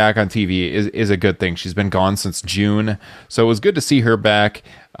having her back on TV is a good thing. She's been gone since June, so it was good to see her back.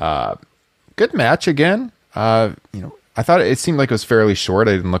 Good match again. I thought it seemed like it was fairly short.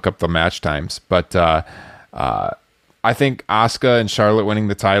 I didn't look up the match times, but I think Asuka and Charlotte winning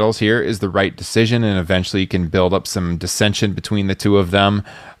the titles here is the right decision, and eventually you can build up some dissension between the two of them.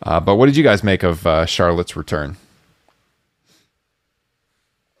 But what did you guys make of Charlotte's return?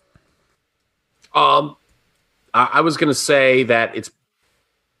 I was going to say that it's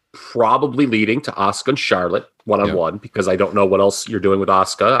probably leading to Asuka and Charlotte one-on-one, because I don't know what else you're doing with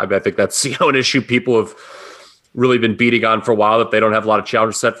Asuka. I think that's an issue people have really been beating on for a while, that they don't have a lot of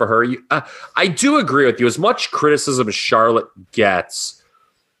challengers set for her. I do agree with you. As much criticism as Charlotte gets,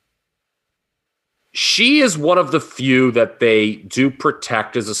 she is one of the few that they do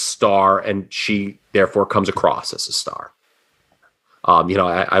protect as a star, and she therefore comes across as a star.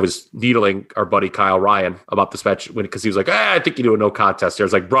 I was needling our buddy Kyle Ryan about this match because he was like, I think you do a no contest here. I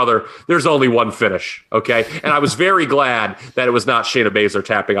was like, brother, there's only one finish, okay? And I was very glad that it was not Shayna Baszler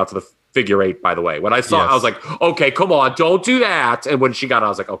tapping out to the figure eight, by the way. When I saw it, I was like, okay, come on, don't do that. And when she got it, I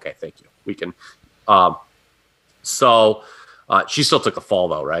was like, okay, thank you. We can. So she still took the fall,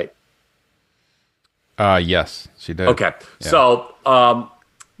 though, right? Yes, she did. Okay. Yeah. So,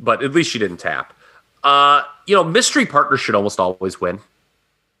 but at least she didn't tap. Mystery partners should almost always win,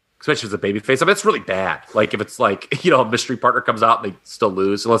 especially if it's a babyface. I mean, it's really bad. Like if it's like, a mystery partner comes out and they still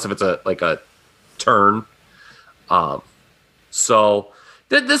lose, unless if it's a turn. So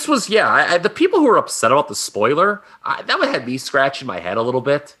this was, the people who were upset about the spoiler, that would have me scratching my head a little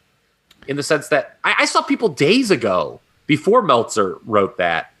bit, in the sense that I saw people days ago, before Meltzer wrote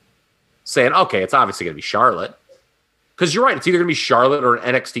that, saying, okay, it's obviously going to be Charlotte. Because you're right, it's either going to be Charlotte or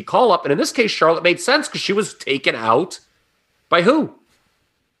an NXT call-up. And in this case, Charlotte made sense because she was taken out by who?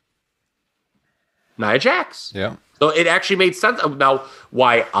 Nia Jax. Yeah. So it actually made sense. Now,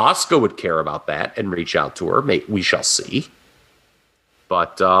 why Asuka would care about that and reach out to her, we shall see.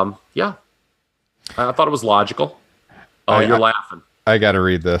 But, I thought it was logical. You're laughing. I got to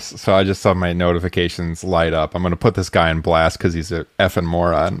read this. So I just saw my notifications light up. I'm going to put this guy in blast because he's an effing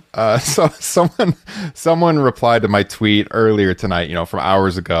moron. So someone replied to my tweet earlier tonight, from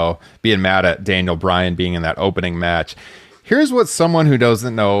hours ago, being mad at Daniel Bryan being in that opening match. Here's what someone who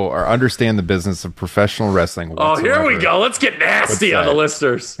doesn't know or understand the business of professional wrestling. Oh, here we go. Let's get nasty on the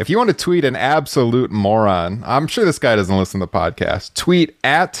listeners. If you want to tweet an absolute moron, I'm sure this guy doesn't listen to the podcast. Tweet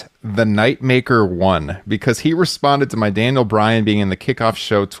at the Nightmaker1 because he responded to my Daniel Bryan being in the kickoff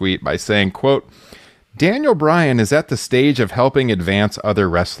show tweet by saying, quote, Daniel Bryan is at the stage of helping advance other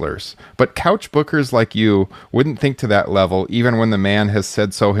wrestlers, but couch bookers like you wouldn't think to that level even when the man has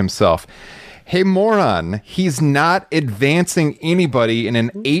said so himself. Hey, moron, he's not advancing anybody in an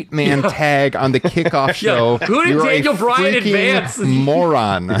 8-man tag on the kickoff show. Who did Daniel Bryan advance?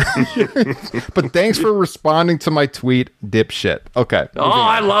 Moron. But thanks for responding to my tweet, dipshit. Okay. Oh,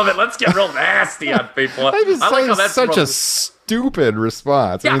 I love it. Let's get real nasty on people. I like how that's such a stupid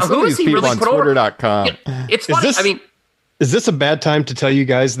response. Yeah, I mean, some of these people on Twitter.com. It's funny. Is this a bad time to tell you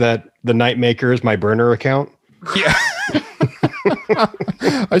guys that the Nightmaker is my burner account? Yeah.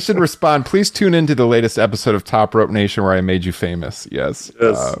 I should respond. Please tune into the latest episode of Top Rope Nation where I made you famous. Yes.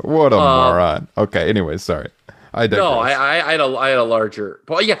 What a moron. Okay. Anyway, sorry. I digress. No, I had a larger.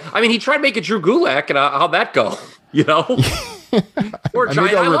 Well, yeah. I mean, he tried making Drew Gulak, and how'd that go? You know.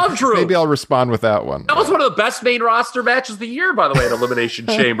 I love Drew. Maybe I'll respond with that one. That was one of the best main roster matches of the year, by the way, at Elimination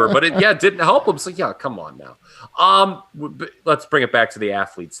Chamber. But it didn't help him. So yeah, come on now. Let's bring it back to the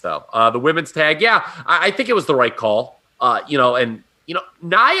athletes, though. The women's tag, yeah, I think it was the right call.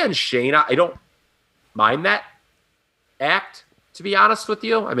 Nia and Shayna, I don't mind that act, to be honest with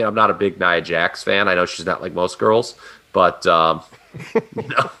you. I mean, I'm not a big Nia Jax fan. I know she's not like most girls, but no.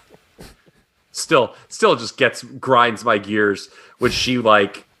 Still just grinds my gears when she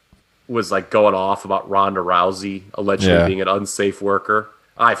was going off about Ronda Rousey allegedly being an unsafe worker.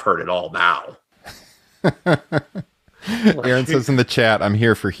 I've heard it all now. Aaron says in the chat, I'm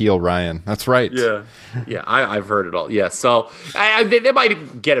here for heel Ryan. That's right. Yeah, I've heard it all. Yeah, so they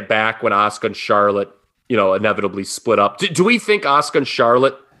might get it back when Asuka and Charlotte, inevitably split up. Do we think Asuka and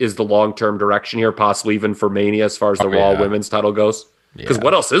Charlotte is the long-term direction here, possibly even for Mania as far as the Raw Women's title goes? Because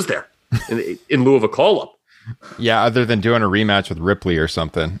what else is there in lieu of a call-up? Yeah, other than doing a rematch with Ripley or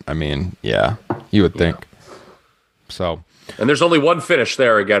something. I mean, yeah, you would think. So, and there's only one finish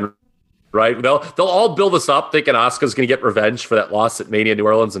there again. Right? They'll all build this up thinking Asuka's going to get revenge for that loss at Mania New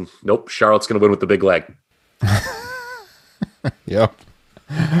Orleans, and nope, Charlotte's going to win with the big leg. Yep.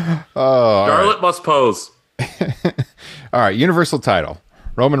 Charlotte must pose. All right, Universal title.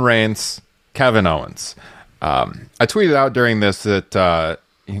 Roman Reigns, Kevin Owens. I tweeted out during this that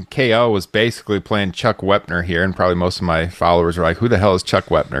KO was basically playing Chuck Wepner here, and probably most of my followers are like, who the hell is Chuck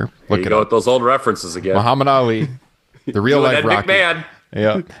Wepner? Look at those old references again. Muhammad Ali, the real life Rocky. McMahon.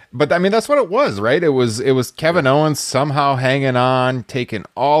 Yeah, but I mean that's what it was, right? It was Kevin Owens somehow hanging on, taking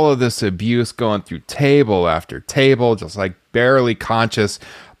all of this abuse, going through table after table, just like barely conscious,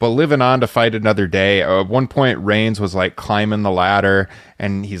 but living on to fight another day. At one point, Reigns was like climbing the ladder,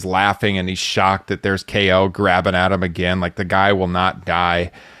 and he's laughing, and he's shocked that there's KO grabbing at him again, like the guy will not die.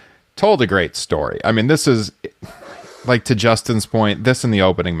 Told a great story. I mean, this is. Like to Justin's point, this and the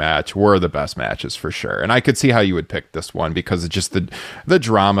opening match were the best matches for sure. And I could see how you would pick this one because of just the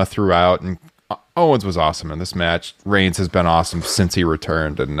drama throughout. And Owens was awesome in this match. Reigns has been awesome since he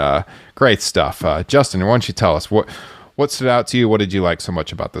returned. And great stuff. Justin, why don't you tell us what stood out to you? What did you like so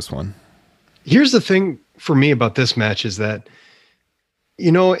much about this one? Here's the thing for me about this match is that,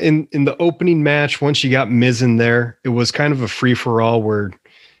 in the opening match, once you got Miz in there, it was kind of a free-for-all where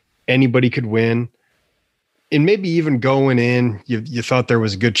anybody could win. And maybe even going in, you thought there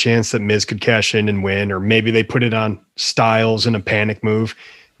was a good chance that Miz could cash in and win, or maybe they put it on Styles in a panic move.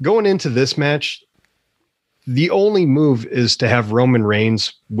 Going into this match, the only move is to have Roman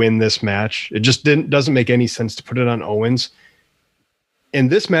Reigns win this match. It just doesn't make any sense to put it on Owens. And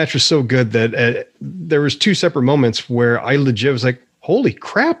this match was so good that there was two separate moments where I legit was like, holy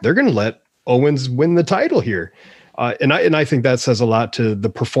crap, they're going to let Owens win the title here. And I think that says a lot to the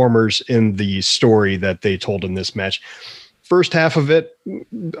performers in the story that they told in this match. First half of it,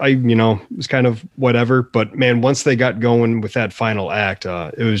 was kind of whatever. But man, once they got going with that final act,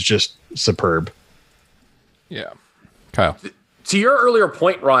 it was just superb. Yeah. Kyle. To your earlier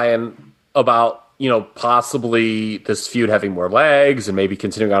point, Ryan, about, possibly this feud having more legs and maybe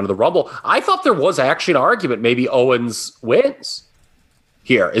continuing on to the Rumble, I thought there was actually an argument maybe Owens wins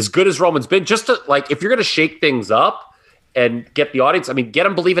here, as good as Roman's been, just to if you're going to shake things up and get the audience, I mean, get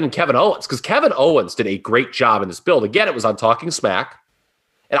them believing in Kevin Owens, because Kevin Owens did a great job in this build. Again, it was on Talking Smack,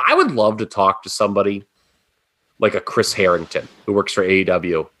 and I would love to talk to somebody like a Chris Harrington who works for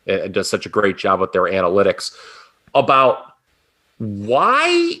AEW and does such a great job with their analytics about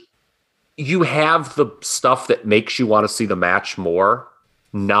why you have the stuff that makes you want to see the match more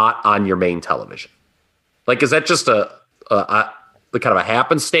not on your main television. Is that just the kind of a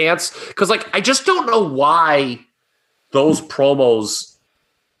happenstance, because like I just don't know why those promos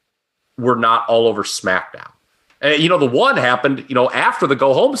were not all over SmackDown. And the one happened after the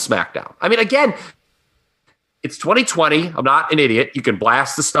go home SmackDown. I mean, again, it's 2020. I'm not an idiot. You can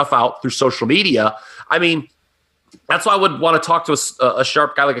blast the stuff out through social media. I mean, that's why I would want to talk to a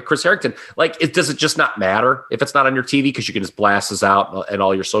sharp guy like a Chris Harrington. Like, does it just not matter if it's not on your TV because you can just blast this out and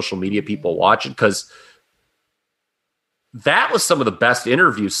all your social media people watch it? Because that was some of the best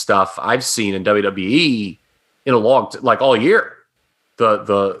interview stuff I've seen in WWE in a like all year.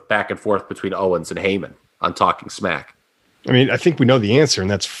 The back and forth between Owens and Heyman on Talking Smack. I mean, I think we know the answer, and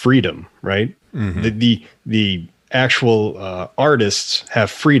that's freedom, right? Mm-hmm. The actual artists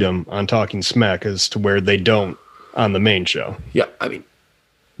have freedom on Talking Smack as to where they don't on the main show. Yeah, I mean,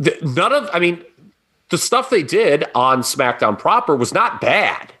 the stuff they did on SmackDown proper was not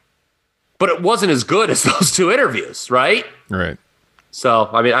bad, but it wasn't as good as those two interviews, right? Right. So,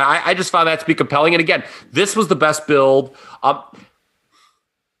 I mean, I just found that to be compelling. And again, this was the best build.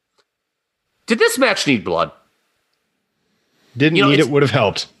 Did this match need blood? Didn't need it, would have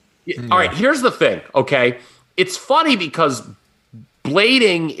helped. All right, here's the thing, okay? It's funny because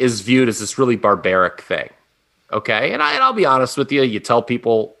blading is viewed as this really barbaric thing, okay? And I'll be honest with you. You tell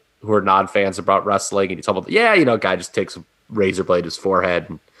people who are non-fans about wrestling, and you tell them, guy just takes a razor blade to his forehead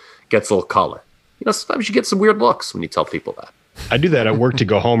and gets a little color. Sometimes you get some weird looks when you tell people that. I do that at work to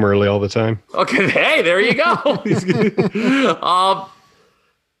go home early all the time. Okay, hey, there you go.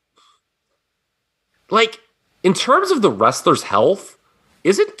 Like, in terms of the wrestler's health,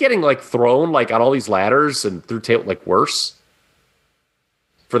 isn't getting like thrown like on all these ladders and through table like worse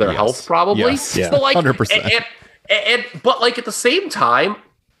for their health? Probably. Yes. Yeah. So, like, 100%. But like at the same time,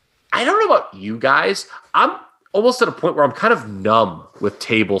 I don't know about you guys. I'm almost at a point where I'm kind of numb with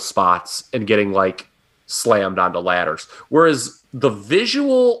table spots and getting like slammed onto ladders. Whereas the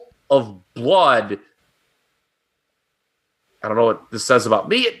visual of blood, I don't know what this says about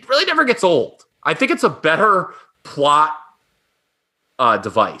me. It really never gets old. I think it's a better plot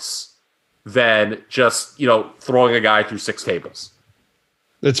device than just, throwing a guy through 6 tables.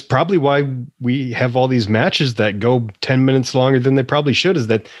 That's probably why we have all these matches that go 10 minutes longer than they probably should, is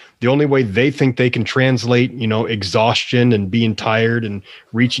that the only way they think they can translate, exhaustion and being tired and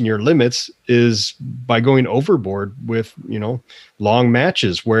reaching your limits is by going overboard with, long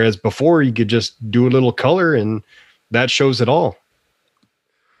matches. Whereas before you could just do a little color and that shows it all.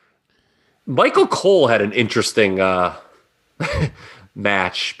 Michael Cole had an interesting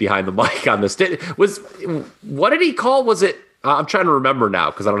match behind the mic on this. What did he call? Was it? I'm trying to remember now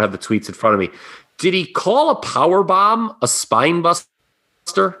because I don't have the tweets in front of me. Did he call a power bomb a spine buster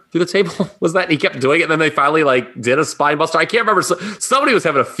through the table? Was that? And he kept doing it, and then they finally did a spine buster. I can't remember. Somebody was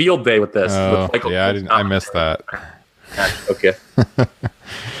having a field day with this. With I missed that. Okay.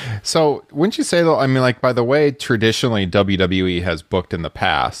 So wouldn't you say though? I mean, by the way, traditionally WWE has booked in the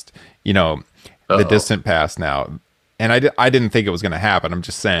past. The distant past now. And I didn't think it was going to happen. I'm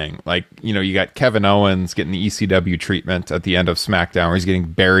just saying, you got Kevin Owens getting the ECW treatment at the end of SmackDown where he's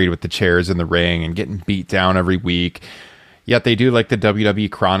getting buried with the chairs in the ring and getting beat down every week. Yet they do the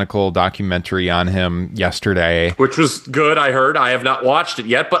WWE Chronicle documentary on him yesterday. Which was good, I heard. I have not watched it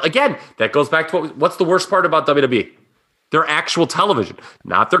yet. But again, that goes back to what's the worst part about WWE? Their actual television,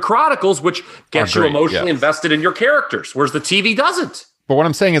 not their chronicles, which gets you emotionally invested in your characters, whereas the TV doesn't. But what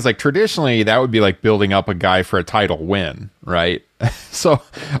I'm saying is traditionally that would be building up a guy for a title win, right? So,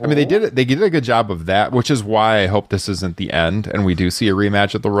 I mean, they did it. They did a good job of that, which is why I hope this isn't the end and we do see a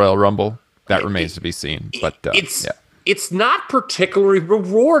rematch at the Royal Rumble. That remains to be seen. But it's not particularly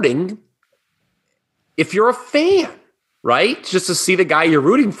rewarding if you're a fan, right? Just to see the guy you're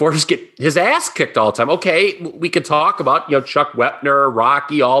rooting for just get his ass kicked all the time. Okay, we could talk about Chuck Wepner,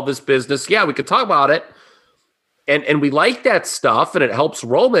 Rocky, all this business. Yeah, we could talk about it. And we like that stuff, and it helps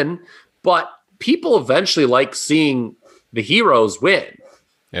Roman, but people eventually like seeing the heroes win.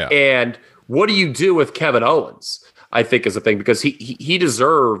 Yeah. And what do you do with Kevin Owens, I think, is a thing, because he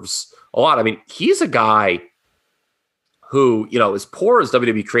deserves a lot. I mean, he's a guy who, as poor as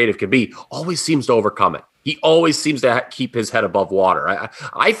WWE creative can be, always seems to overcome it. He always seems to keep his head above water.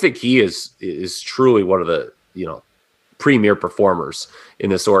 I think he is truly one of the, premier performers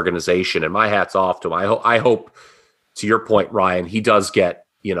in this organization, and my hat's off to him. I hope, to your point, Ryan, he does get,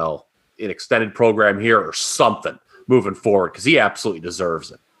 an extended program here or something moving forward, because he absolutely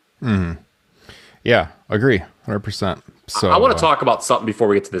deserves it. Mm-hmm. Yeah, agree, 100%. So I want to talk about something before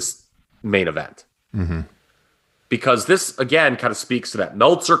we get to this main event. Mm-hmm. Because this, again, kind of speaks to that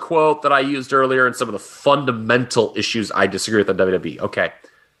Meltzer quote that I used earlier and some of the fundamental issues I disagree with on WWE. Okay,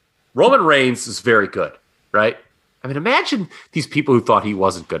 Roman Reigns is very good, right? I mean, imagine these people who thought he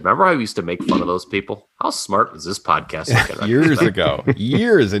wasn't good. Remember how we used to make fun of those people? How smart was this podcast? Years ago.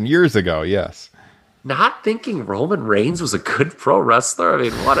 Years and years ago, yes. Not thinking Roman Reigns was a good pro wrestler? I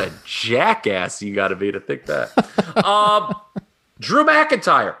mean, what a jackass you got to be to think that. Drew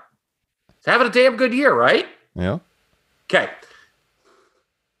McIntyre. He's having a damn good year, right? Yeah. Okay.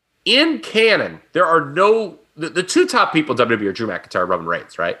 In canon, there are no... The two top people in WWE are Drew McIntyre and Roman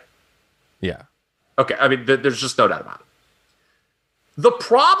Reigns, right? Yeah. Okay, I mean, there's just no doubt about it. The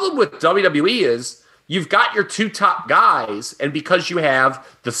problem with WWE is you've got your two top guys, and because you have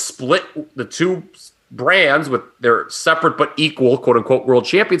the two brands with their separate but equal, quote-unquote, world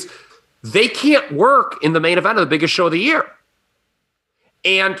champions, they can't work in the main event of the biggest show of the year.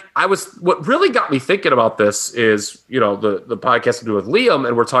 And what really got me thinking about this is, the podcast I do with Liam,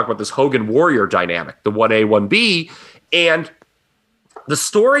 and we're talking about this Hogan Warrior dynamic, the 1A, 1B, and the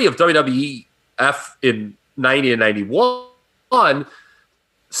story of WWEF in 90 and 91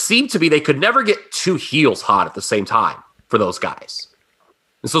 seemed to be they could never get two heels hot at the same time for those guys.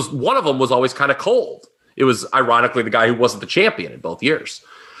 And so one of them was always kind of cold. It was ironically the guy who wasn't the champion in both years.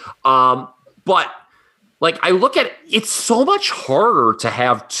 But I look at it, it's so much harder to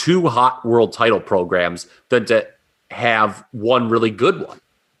have two hot world title programs than to have one really good one.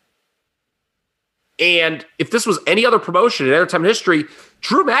 And if this was any other promotion in any time in history,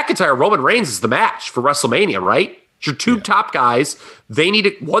 Drew McIntyre, Roman Reigns is the match for WrestleMania, right? It's your two top guys. They need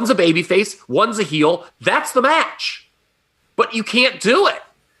it. One's a babyface, one's a heel. That's the match. But you can't do it.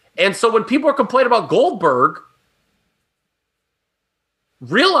 And so when people are complaining about Goldberg,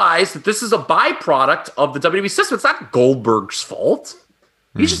 realize that this is a byproduct of the WWE system. It's not Goldberg's fault.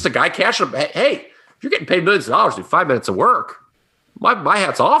 He's just a guy cashing up. Hey, if you're getting paid millions of dollars to do 5 minutes of work, my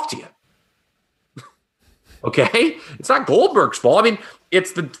hat's off to you. Okay? It's not Goldberg's fault. I mean,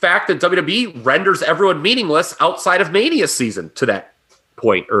 it's the fact that WWE renders everyone meaningless outside of Mania season, to that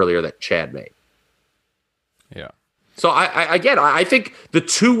point earlier that Chad made. Yeah. So I think the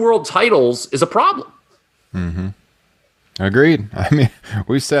two world titles is a problem. Mm-hmm. Agreed. I mean,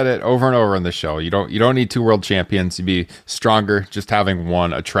 we've said it over and over on the show. You don't need two world champions to be stronger. Just having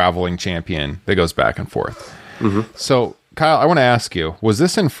one, a traveling champion that goes back and forth. Mm-hmm. So, Kyle, I want to ask you: was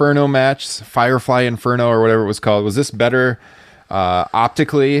this Inferno match, Firefly Inferno or whatever it was called? Was this better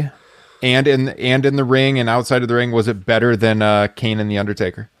optically, and in the ring and outside of the ring? Was it better than Kane and the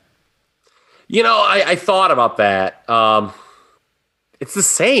Undertaker? I thought about that. It's the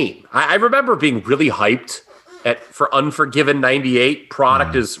same. I remember being really hyped for Unforgiven 98.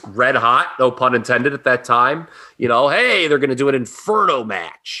 Product is red hot, no pun intended at that time. Hey, they're going to do an Inferno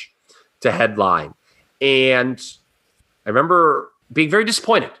match to headline. And I remember being very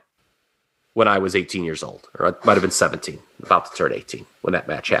disappointed when I was 18 years old, or I might have been 17, about to turn 18 when that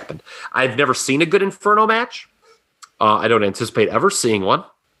match happened. I've never seen a good Inferno match. I don't anticipate ever seeing one.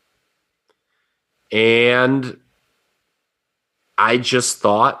 And I just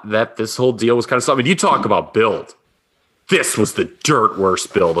thought that this whole deal was kind of something. You talk about build. This was the dirt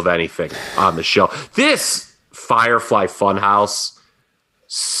worst build of anything on the show. This Firefly Funhouse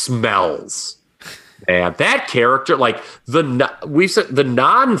smells. And that character, we said the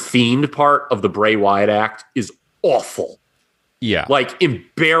non-Fiend part of the Bray Wyatt act is awful. Yeah.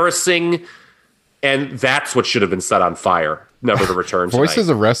 Embarrassing. And that's what should have been set on fire. Never to return tonight. Voices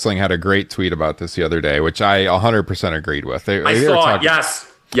of Wrestling had a great tweet about this the other day, which I 100% agreed with.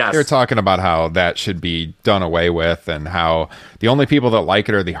 Yes. They were talking about how that should be done away with and how the only people that like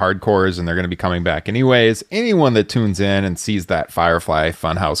it are the hardcores and they're going to be coming back anyways. Anyone that tunes in and sees that Firefly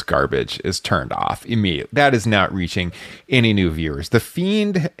Funhouse garbage is turned off immediately. That is not reaching any new viewers. The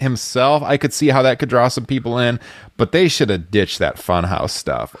Fiend himself, I could see how that could draw some people in, but they should have ditched that Funhouse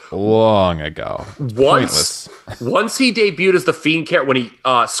stuff long ago. Once he debuted as the Fiend character, when he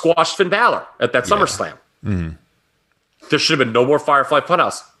squashed Finn Balor at that SummerSlam. Mm-hmm. There should have been no more Firefly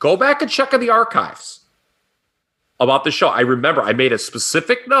Funhouse. Go back and check in the archives about the show. I remember I made a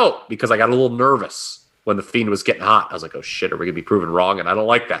specific note because I got a little nervous when the Fiend was getting hot. I was like, oh shit, are we going to be proven wrong? And I don't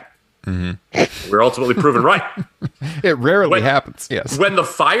like that. Mm-hmm. We're ultimately proven right. It rarely happens, yes. When the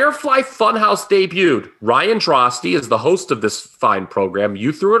Firefly Funhouse debuted, Ryan Drosty, as the host of this fine program,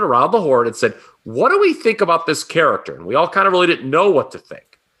 you threw it around the horn and said, what do we think about this character? And we all kind of really didn't know what to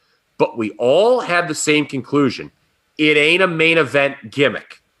think. But we all had the same conclusion. It ain't a main event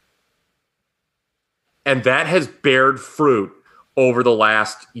gimmick. And that has bared fruit over the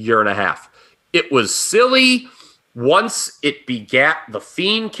last year and a half. It was silly once it begat the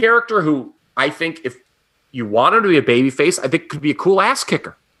Fiend character, who I think if you want him to be a babyface, I think could be a cool ass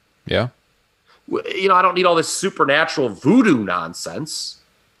kicker. Yeah. I don't need all this supernatural voodoo nonsense.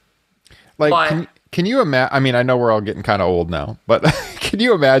 Can Can you imagine? I mean, I know we're all getting kind of old now, but can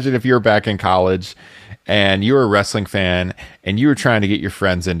you imagine if you were back in college and you were a wrestling fan and you were trying to get your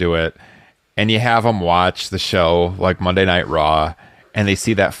friends into it and you have them watch the show like Monday Night Raw and they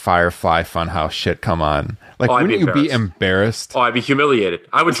see that Firefly Funhouse shit come on? Like, wouldn't you be embarrassed? Oh, I'd be humiliated.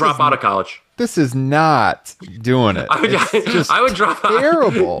 I would drop out of college. This is not doing it. I would drop out.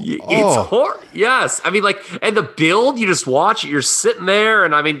 Terrible. It's horrible. Yes. I mean, like, and the build, you just watch it. You're sitting there.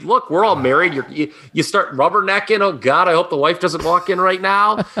 And I mean, look, we're all married. You start rubbernecking. Oh, God, I hope the wife doesn't walk in right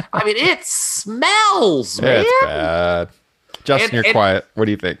now. I mean, it smells, man. It's bad. Justin, you're quiet. What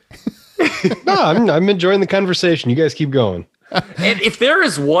do you think? No, I'm enjoying the conversation. You guys keep going. And if there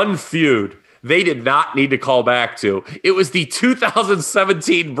is one feud they did not need to call back to, it was the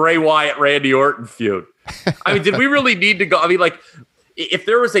 2017 Bray Wyatt Randy Orton feud. I mean, did we really need to go? I mean, like, if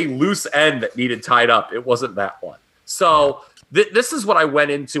there was a loose end that needed tied up, it wasn't that one. So this is what I went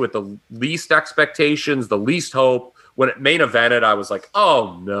into with the least expectations, the least hope. When it main evented, I was like,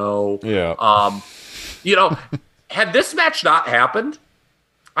 oh no. Yeah. You know, had this match not happened,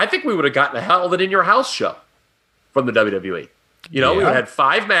 I think we would have gotten a Hell of an In Your House show from the WWE. You know, we would have had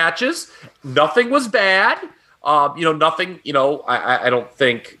 5 matches. Nothing was bad. Nothing, I don't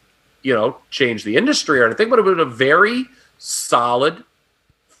think, changed the industry or anything, but it would have been a very solid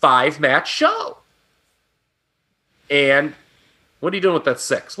 5-match show. And what are you doing with that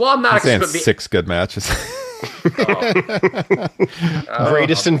 6? Well, I'm not saying 6 good matches.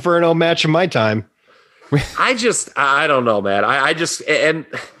 Greatest Inferno match of my time. I don't know, man. I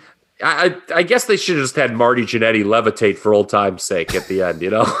guess they should have just had Marty Jannetty levitate for old time's sake at the end,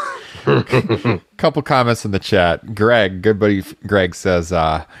 Couple comments in the chat. Greg, good buddy Greg says,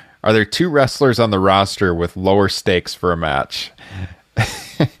 are there 2 wrestlers on the roster with lower stakes for a match?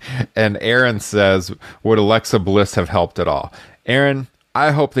 And Aaron says, would Alexa Bliss have helped at all? Aaron, I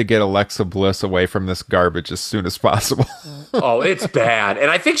hope they get Alexa Bliss away from this garbage as soon as possible. Oh, it's bad.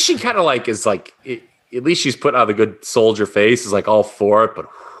 And I think she kind of at least she's putting on the good soldier face, is like all for it, but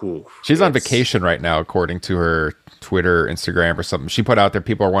she's on vacation right now, according to her Twitter, Instagram, or something. She put out there,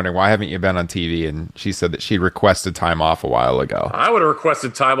 people are wondering, why haven't you been on TV? And she said that she requested time off a while ago. I would have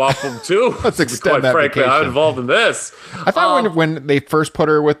requested time off from too. Let's extend that frankly, vacation. I'm involved in this. I thought when they first put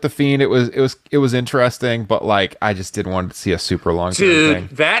her with the Fiend, it was interesting, but like I just didn't want to see a super long thing.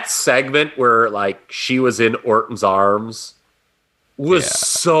 That segment where like she was in Orton's arms was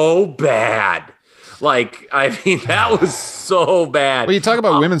so bad. Like, I mean, that was so bad. Well, you talk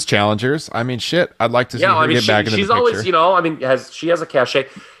about women's challengers. I mean, shit, I'd like to see her get back into the picture. She's always, she has a cachet.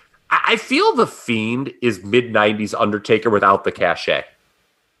 I feel The Fiend is mid-90s Undertaker without the cachet. I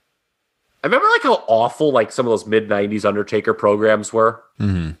remember, like, how awful, like, some of those mid-90s Undertaker programs were.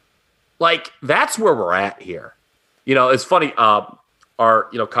 Mm-hmm. Like, that's where we're at here. It's funny. Kyle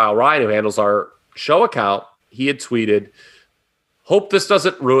Ryan, who handles our show account, he had tweeted, hope this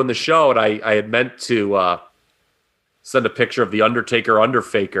doesn't ruin the show. And I had meant to send a picture of the Undertaker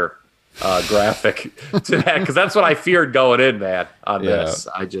Underfaker graphic to that, because that's what I feared going in, man, on this.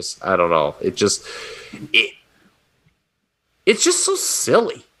 I don't know. It's just so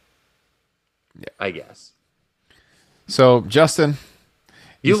silly, I guess. So, Justin,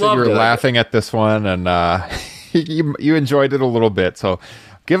 you said you were laughing at this one, and you enjoyed it a little bit. So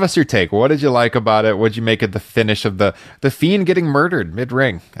give us your take. What did you like about it? What did you make of the finish of the Fiend getting murdered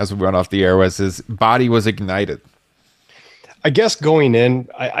mid-ring as we went off the air as his body was ignited? I guess going in,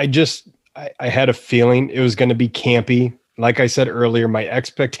 I had a feeling it was going to be campy. Like I said earlier, my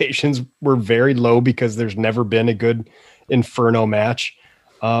expectations were very low because there's never been a good Inferno match.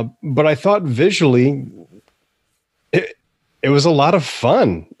 But I thought visually it was a lot of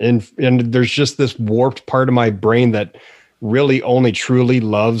fun. And there's just this warped part of my brain that really only truly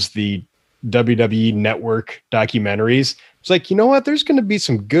loves the WWE Network documentaries. It's like, you know what? There's going to be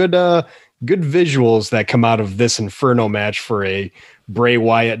some good visuals that come out of this Inferno match for a Bray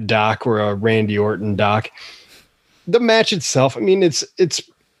Wyatt doc or a Randy Orton doc. The match itself, I mean, it's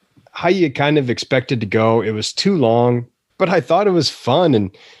how you kind of expected to go. It was too long, but I thought it was fun.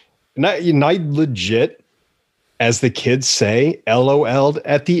 And I legit, as the kids say, LOL'd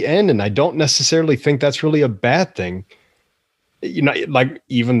at the end. And I don't necessarily think that's really a bad thing. Like,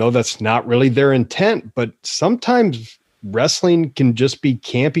 even though that's not really their intent, but sometimes wrestling can just be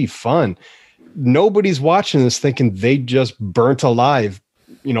campy fun. Nobody's watching this thinking they just burnt alive,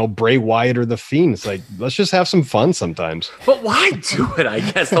 Bray Wyatt or the Fiend. It's like, let's just have some fun sometimes. But why do it, I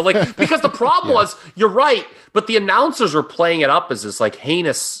guess? Like, because the problem was, you're right, but the announcers were playing it up as this like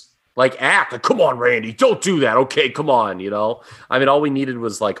heinous like act. Like, come on, Randy, don't do that. Okay, come on, I mean, all we needed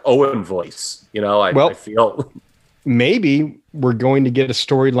was like Owen voice, I feel. maybe we're going to get a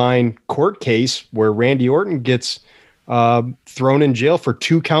storyline court case where Randy Orton gets thrown in jail for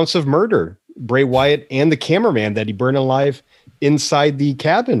 2 counts of murder. Bray Wyatt and the cameraman that he burned alive inside the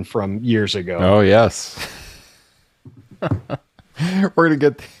cabin from years ago. Oh, yes. We're going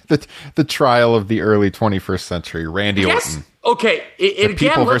to get the trial of the early 21st century, Randy Orton. Okay, the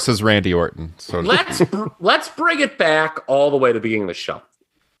people versus Randy Orton. So let's bring it back all the way to the beginning of the show.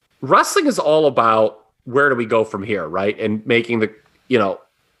 Wrestling is all about where do we go from here, right? And making the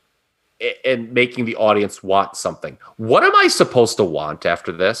audience want something. What am I supposed to want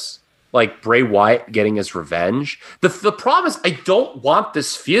after this? Like Bray Wyatt getting his revenge? The problem is I don't want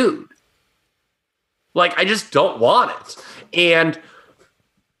this feud. Like, I just don't want it. And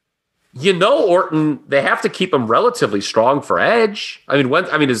Orton, they have to keep him relatively strong for Edge. I mean,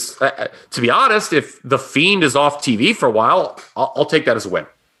 to be honest, if The Fiend is off TV for a while, I'll take that as a win.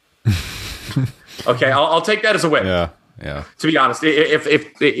 Okay, I'll take that as a win. Yeah. To be honest,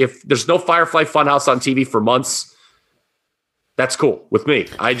 if there's no Firefly Funhouse on TV for months, that's cool with me.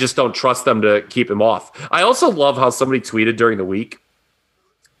 I just don't trust them to keep him off. I also love how somebody tweeted during the week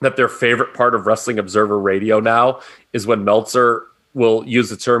that their favorite part of Wrestling Observer Radio now is when Meltzer will use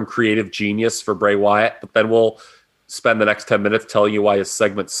the term creative genius for Bray Wyatt, but then we'll spend the next 10 minutes telling you why his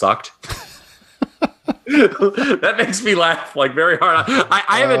segment sucked. That makes me laugh like very hard.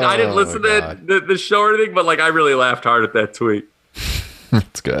 I didn't listen to the show or anything, but like I really laughed hard at that tweet.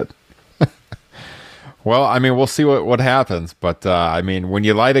 That's good. Well, I mean, we'll see what happens. But I mean, when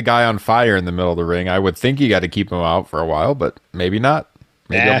you light a guy on fire in the middle of the ring, I would think you got to keep him out for a while, but maybe not.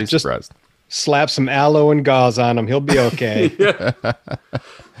 Maybe I'll be surprised. Slap some aloe and gauze on him. He'll be okay.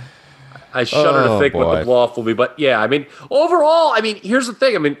 I shudder to think what the blow-off will be. But yeah, I mean, overall, here's the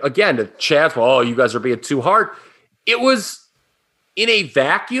thing. I mean, again, the chats, you guys are being too hard. It was in a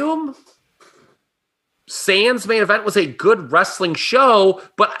vacuum. Sans main event was a good wrestling show,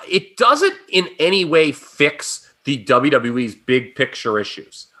 but it doesn't in any way fix the WWE's big picture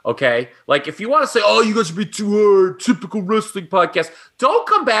issues. Okay? Like, if you want to say, you guys are being too hard, typical wrestling podcast, don't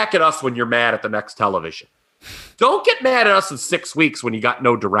come back at us when you're mad at the next television. Don't get mad at us in 6 weeks when you got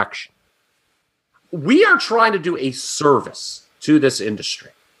no direction. We are trying to do a service to this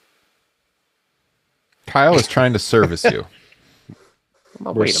industry. Kyle is trying to service you.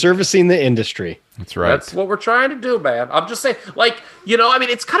 We're servicing the industry. That's right. That's what we're trying to do, man. I'm just saying,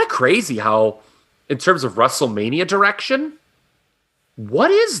 it's kind of crazy how, in terms of WrestleMania direction,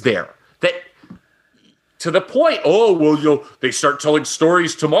 what is there that, to the point, they start telling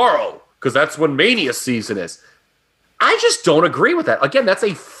stories tomorrow because that's when Mania season is. I just don't agree with that. Again, that's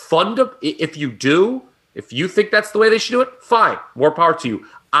a if you think that's the way they should do it, fine. More power to you.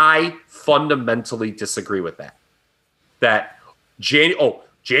 I fundamentally disagree with that. That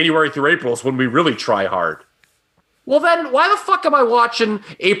January through April is when we really try hard. Well, then why the fuck am I watching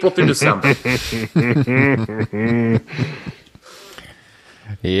April through December?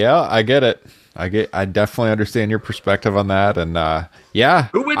 Yeah, I get it. I definitely understand your perspective on that, and yeah,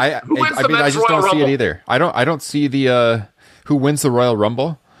 who wins I just Royal don't Rumble? see it either. I don't see the who wins the Royal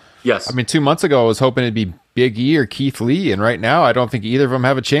Rumble. Yes, 2 months ago I was hoping it'd be Big E or Keith Lee, and right now I don't think either of them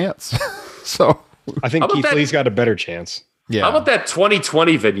have a chance. So I think Keith Lee's got a better chance. Yeah. How about that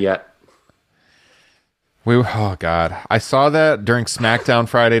 2020 vignette? Oh God, I saw that during SmackDown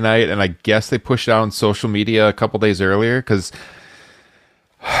Friday night, and I guess they pushed it out on social media a couple days earlier because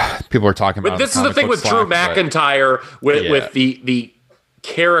people are talking about. But this is the thing with Drew McIntyre with the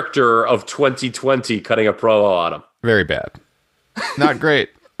character of 2020 cutting a promo on him. Very bad. Not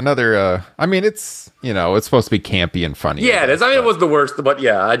great. Another. it's it's supposed to be campy and funny. Yeah, it is. It was the worst, but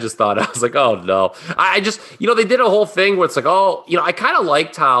yeah, I just thought I was like, oh no. I just they did a whole thing where it's like, I kind of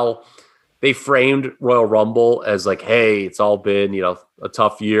liked how they framed Royal Rumble as like, hey, it's all been a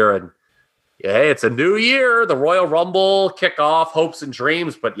tough year, and hey, it's a new year, the Royal Rumble kickoff, hopes and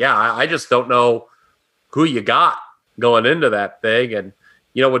dreams. But yeah, I just don't know who you got going into that thing. And,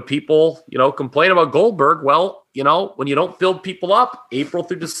 when people, complain about Goldberg, well, when you don't build people up April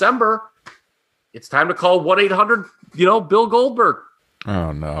through December, it's time to call 1-800, Bill Goldberg.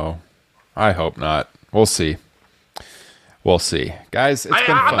 Oh, no. I hope not. We'll see. Guys, it's been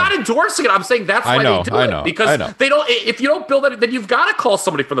fun. I'm not endorsing it. I'm saying that's why they do it. Because they don't. If you don't build it, then you've got to call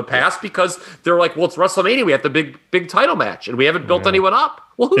somebody from the past because they're like, well, it's WrestleMania. We have the big title match, and we haven't built anyone up.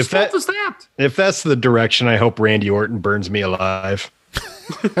 Well, whose fault is that? If that's the direction, I hope Randy Orton burns me alive.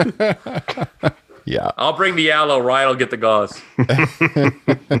 Yeah. I'll bring the aloe. Ryan will get the gauze.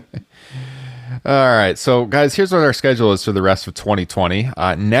 All right. So, guys, here's what our schedule is for the rest of 2020.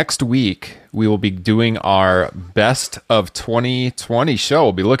 Next week, we will be doing our best of 2020 show.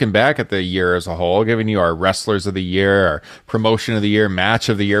 We'll be looking back at the year as a whole, giving you our wrestlers of the year, our promotion of the year, match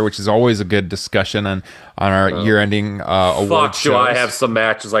of the year, which is always a good discussion on our year-ending award shows. Do I have some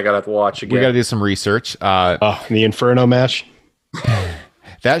matches I got to watch again? We got to do some research. The Inferno match.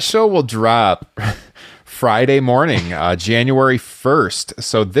 That show will drop Friday morning, January 1st.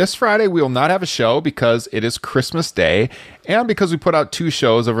 So this Friday, we will not have a show because it is Christmas Day and because we put out 2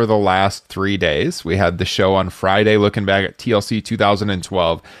 shows over the last 3 days. We had the show on Friday looking back at TLC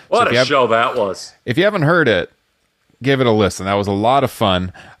 2012. What a show that was. If you haven't heard it, give it a listen. That was a lot of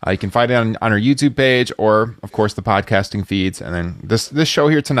fun. You can find it on our YouTube page or, of course, the podcasting feeds. And then this show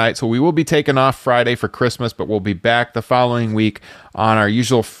here tonight. So we will be taking off Friday for Christmas, but we'll be back the following week on our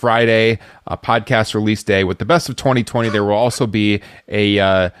usual Friday podcast release day with the best of 2020. There will also be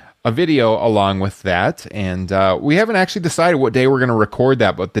a video along with that. And we haven't actually decided what day we're going to record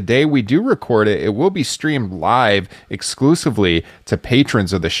that, but the day we do record it, it will be streamed live exclusively to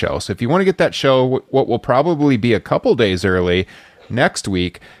patrons of the show. So if you want to get that show, what will probably be a couple days early next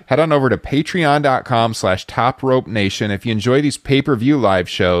week, head on over to patreon.com/topropenation. If you enjoy these pay-per-view live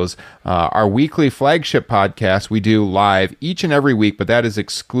shows, our weekly flagship podcast we do live each and every week, but that is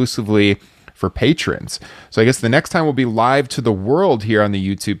exclusively for patrons. So I guess the next time we'll be live to the world here on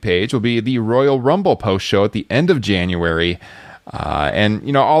the YouTube page will be the Royal Rumble post show at the end of January. And,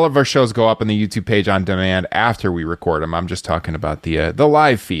 you know, all of our shows go up on the YouTube page on demand after we record them. I'm just talking about the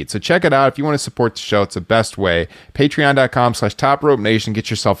live feed. So check it out. If you want to support the show, it's the best way. Patreon.com/topropenation. Get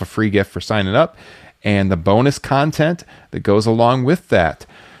yourself a free gift for signing up and the bonus content that goes along with that.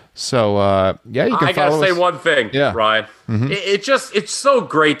 So, yeah, you can I gotta say one thing, Yeah. Ryan. It's so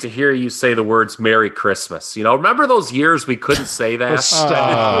great to hear you say the words Merry Christmas. You know, remember those years we couldn't say that?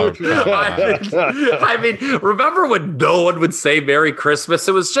 Stop. I mean, remember when no one would say Merry Christmas?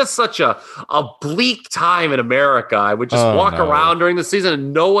 It was just such a bleak time in America. I would just walk around during the season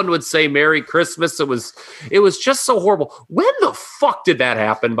and no one would say Merry Christmas. It was just so horrible. When the fuck did that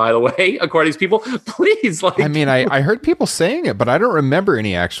happen, by the way, according to these people? Please, I mean, I heard people saying it, but I don't remember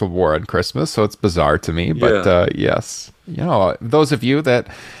any actual war on Christmas, so it's bizarre to me. But yes, you know, those of you that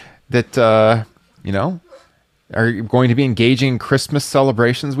you know are going to be engaging in Christmas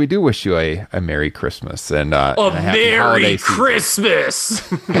celebrations, we do wish you a Merry Christmas and a happy holiday season. Christmas.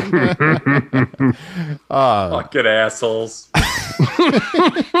 Fucking assholes.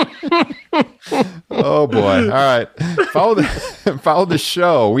 Oh boy! All right, follow the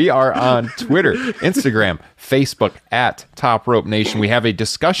show. We are on Twitter, Instagram, Facebook at Top Rope Nation. We have a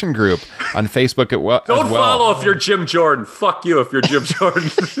discussion group on Facebook Don't follow if you're Jim Jordan. Fuck you if you're Jim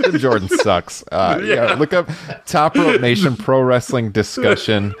Jordan. Jim Jordan sucks. Yeah, look up Top Rope Nation Pro Wrestling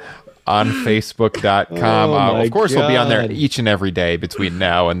Discussion on Facebook.com. Of course, we'll be on there each and every day between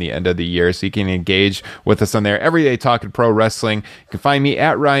now and the end of the year, so you can engage with us on there every day talking pro wrestling. You can find me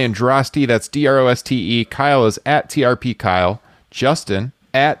at Ryan Droste. That's DROSTE. Kyle is at TRP Kyle. Justin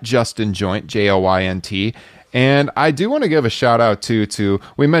at Justin Joint, JOYNT. And I do want to give a shout out to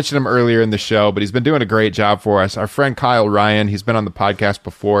we mentioned him earlier in the show, but he's been doing a great job for us. Our friend Kyle Ryan, he's been on the podcast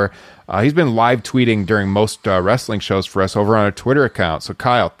before. He's been live tweeting during most wrestling shows for us over on our Twitter account. So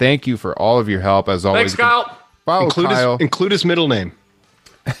Kyle, thank you for all of your help as always. Thanks, Kyle. Follow Kyle. Include his middle name.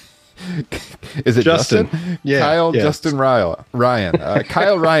 Is it Justin? Yeah. Kyle, yeah. Justin Ryan.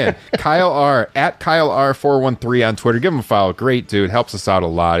 Kyle Ryan. Kyle R. at Kyle R413 on Twitter. Give him a follow. Great dude. Helps us out a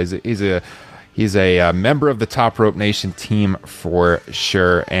lot. He's a member of the Top Rope Nation team for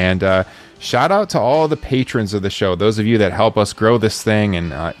sure. And shout out to all the patrons of the show, those of you that help us grow this thing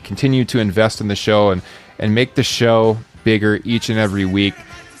and continue to invest in the show and make the show bigger each and every week.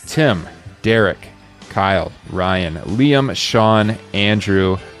 Tim, Derek, Kyle, Ryan, Liam, Sean,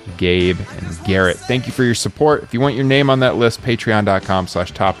 Andrew, Gabe, and Garrett. Thank you for your support. If you want your name on that list,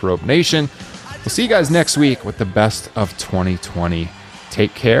 patreon.com/topropenation. We'll see you guys next week with the best of 2020.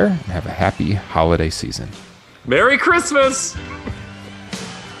 Take care and have a happy holiday season. Merry Christmas!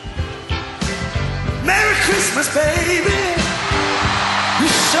 Merry Christmas, baby. You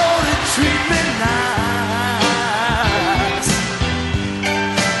surely treat me nice.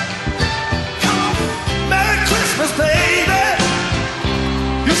 Merry Christmas, baby.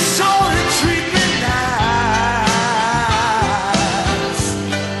 You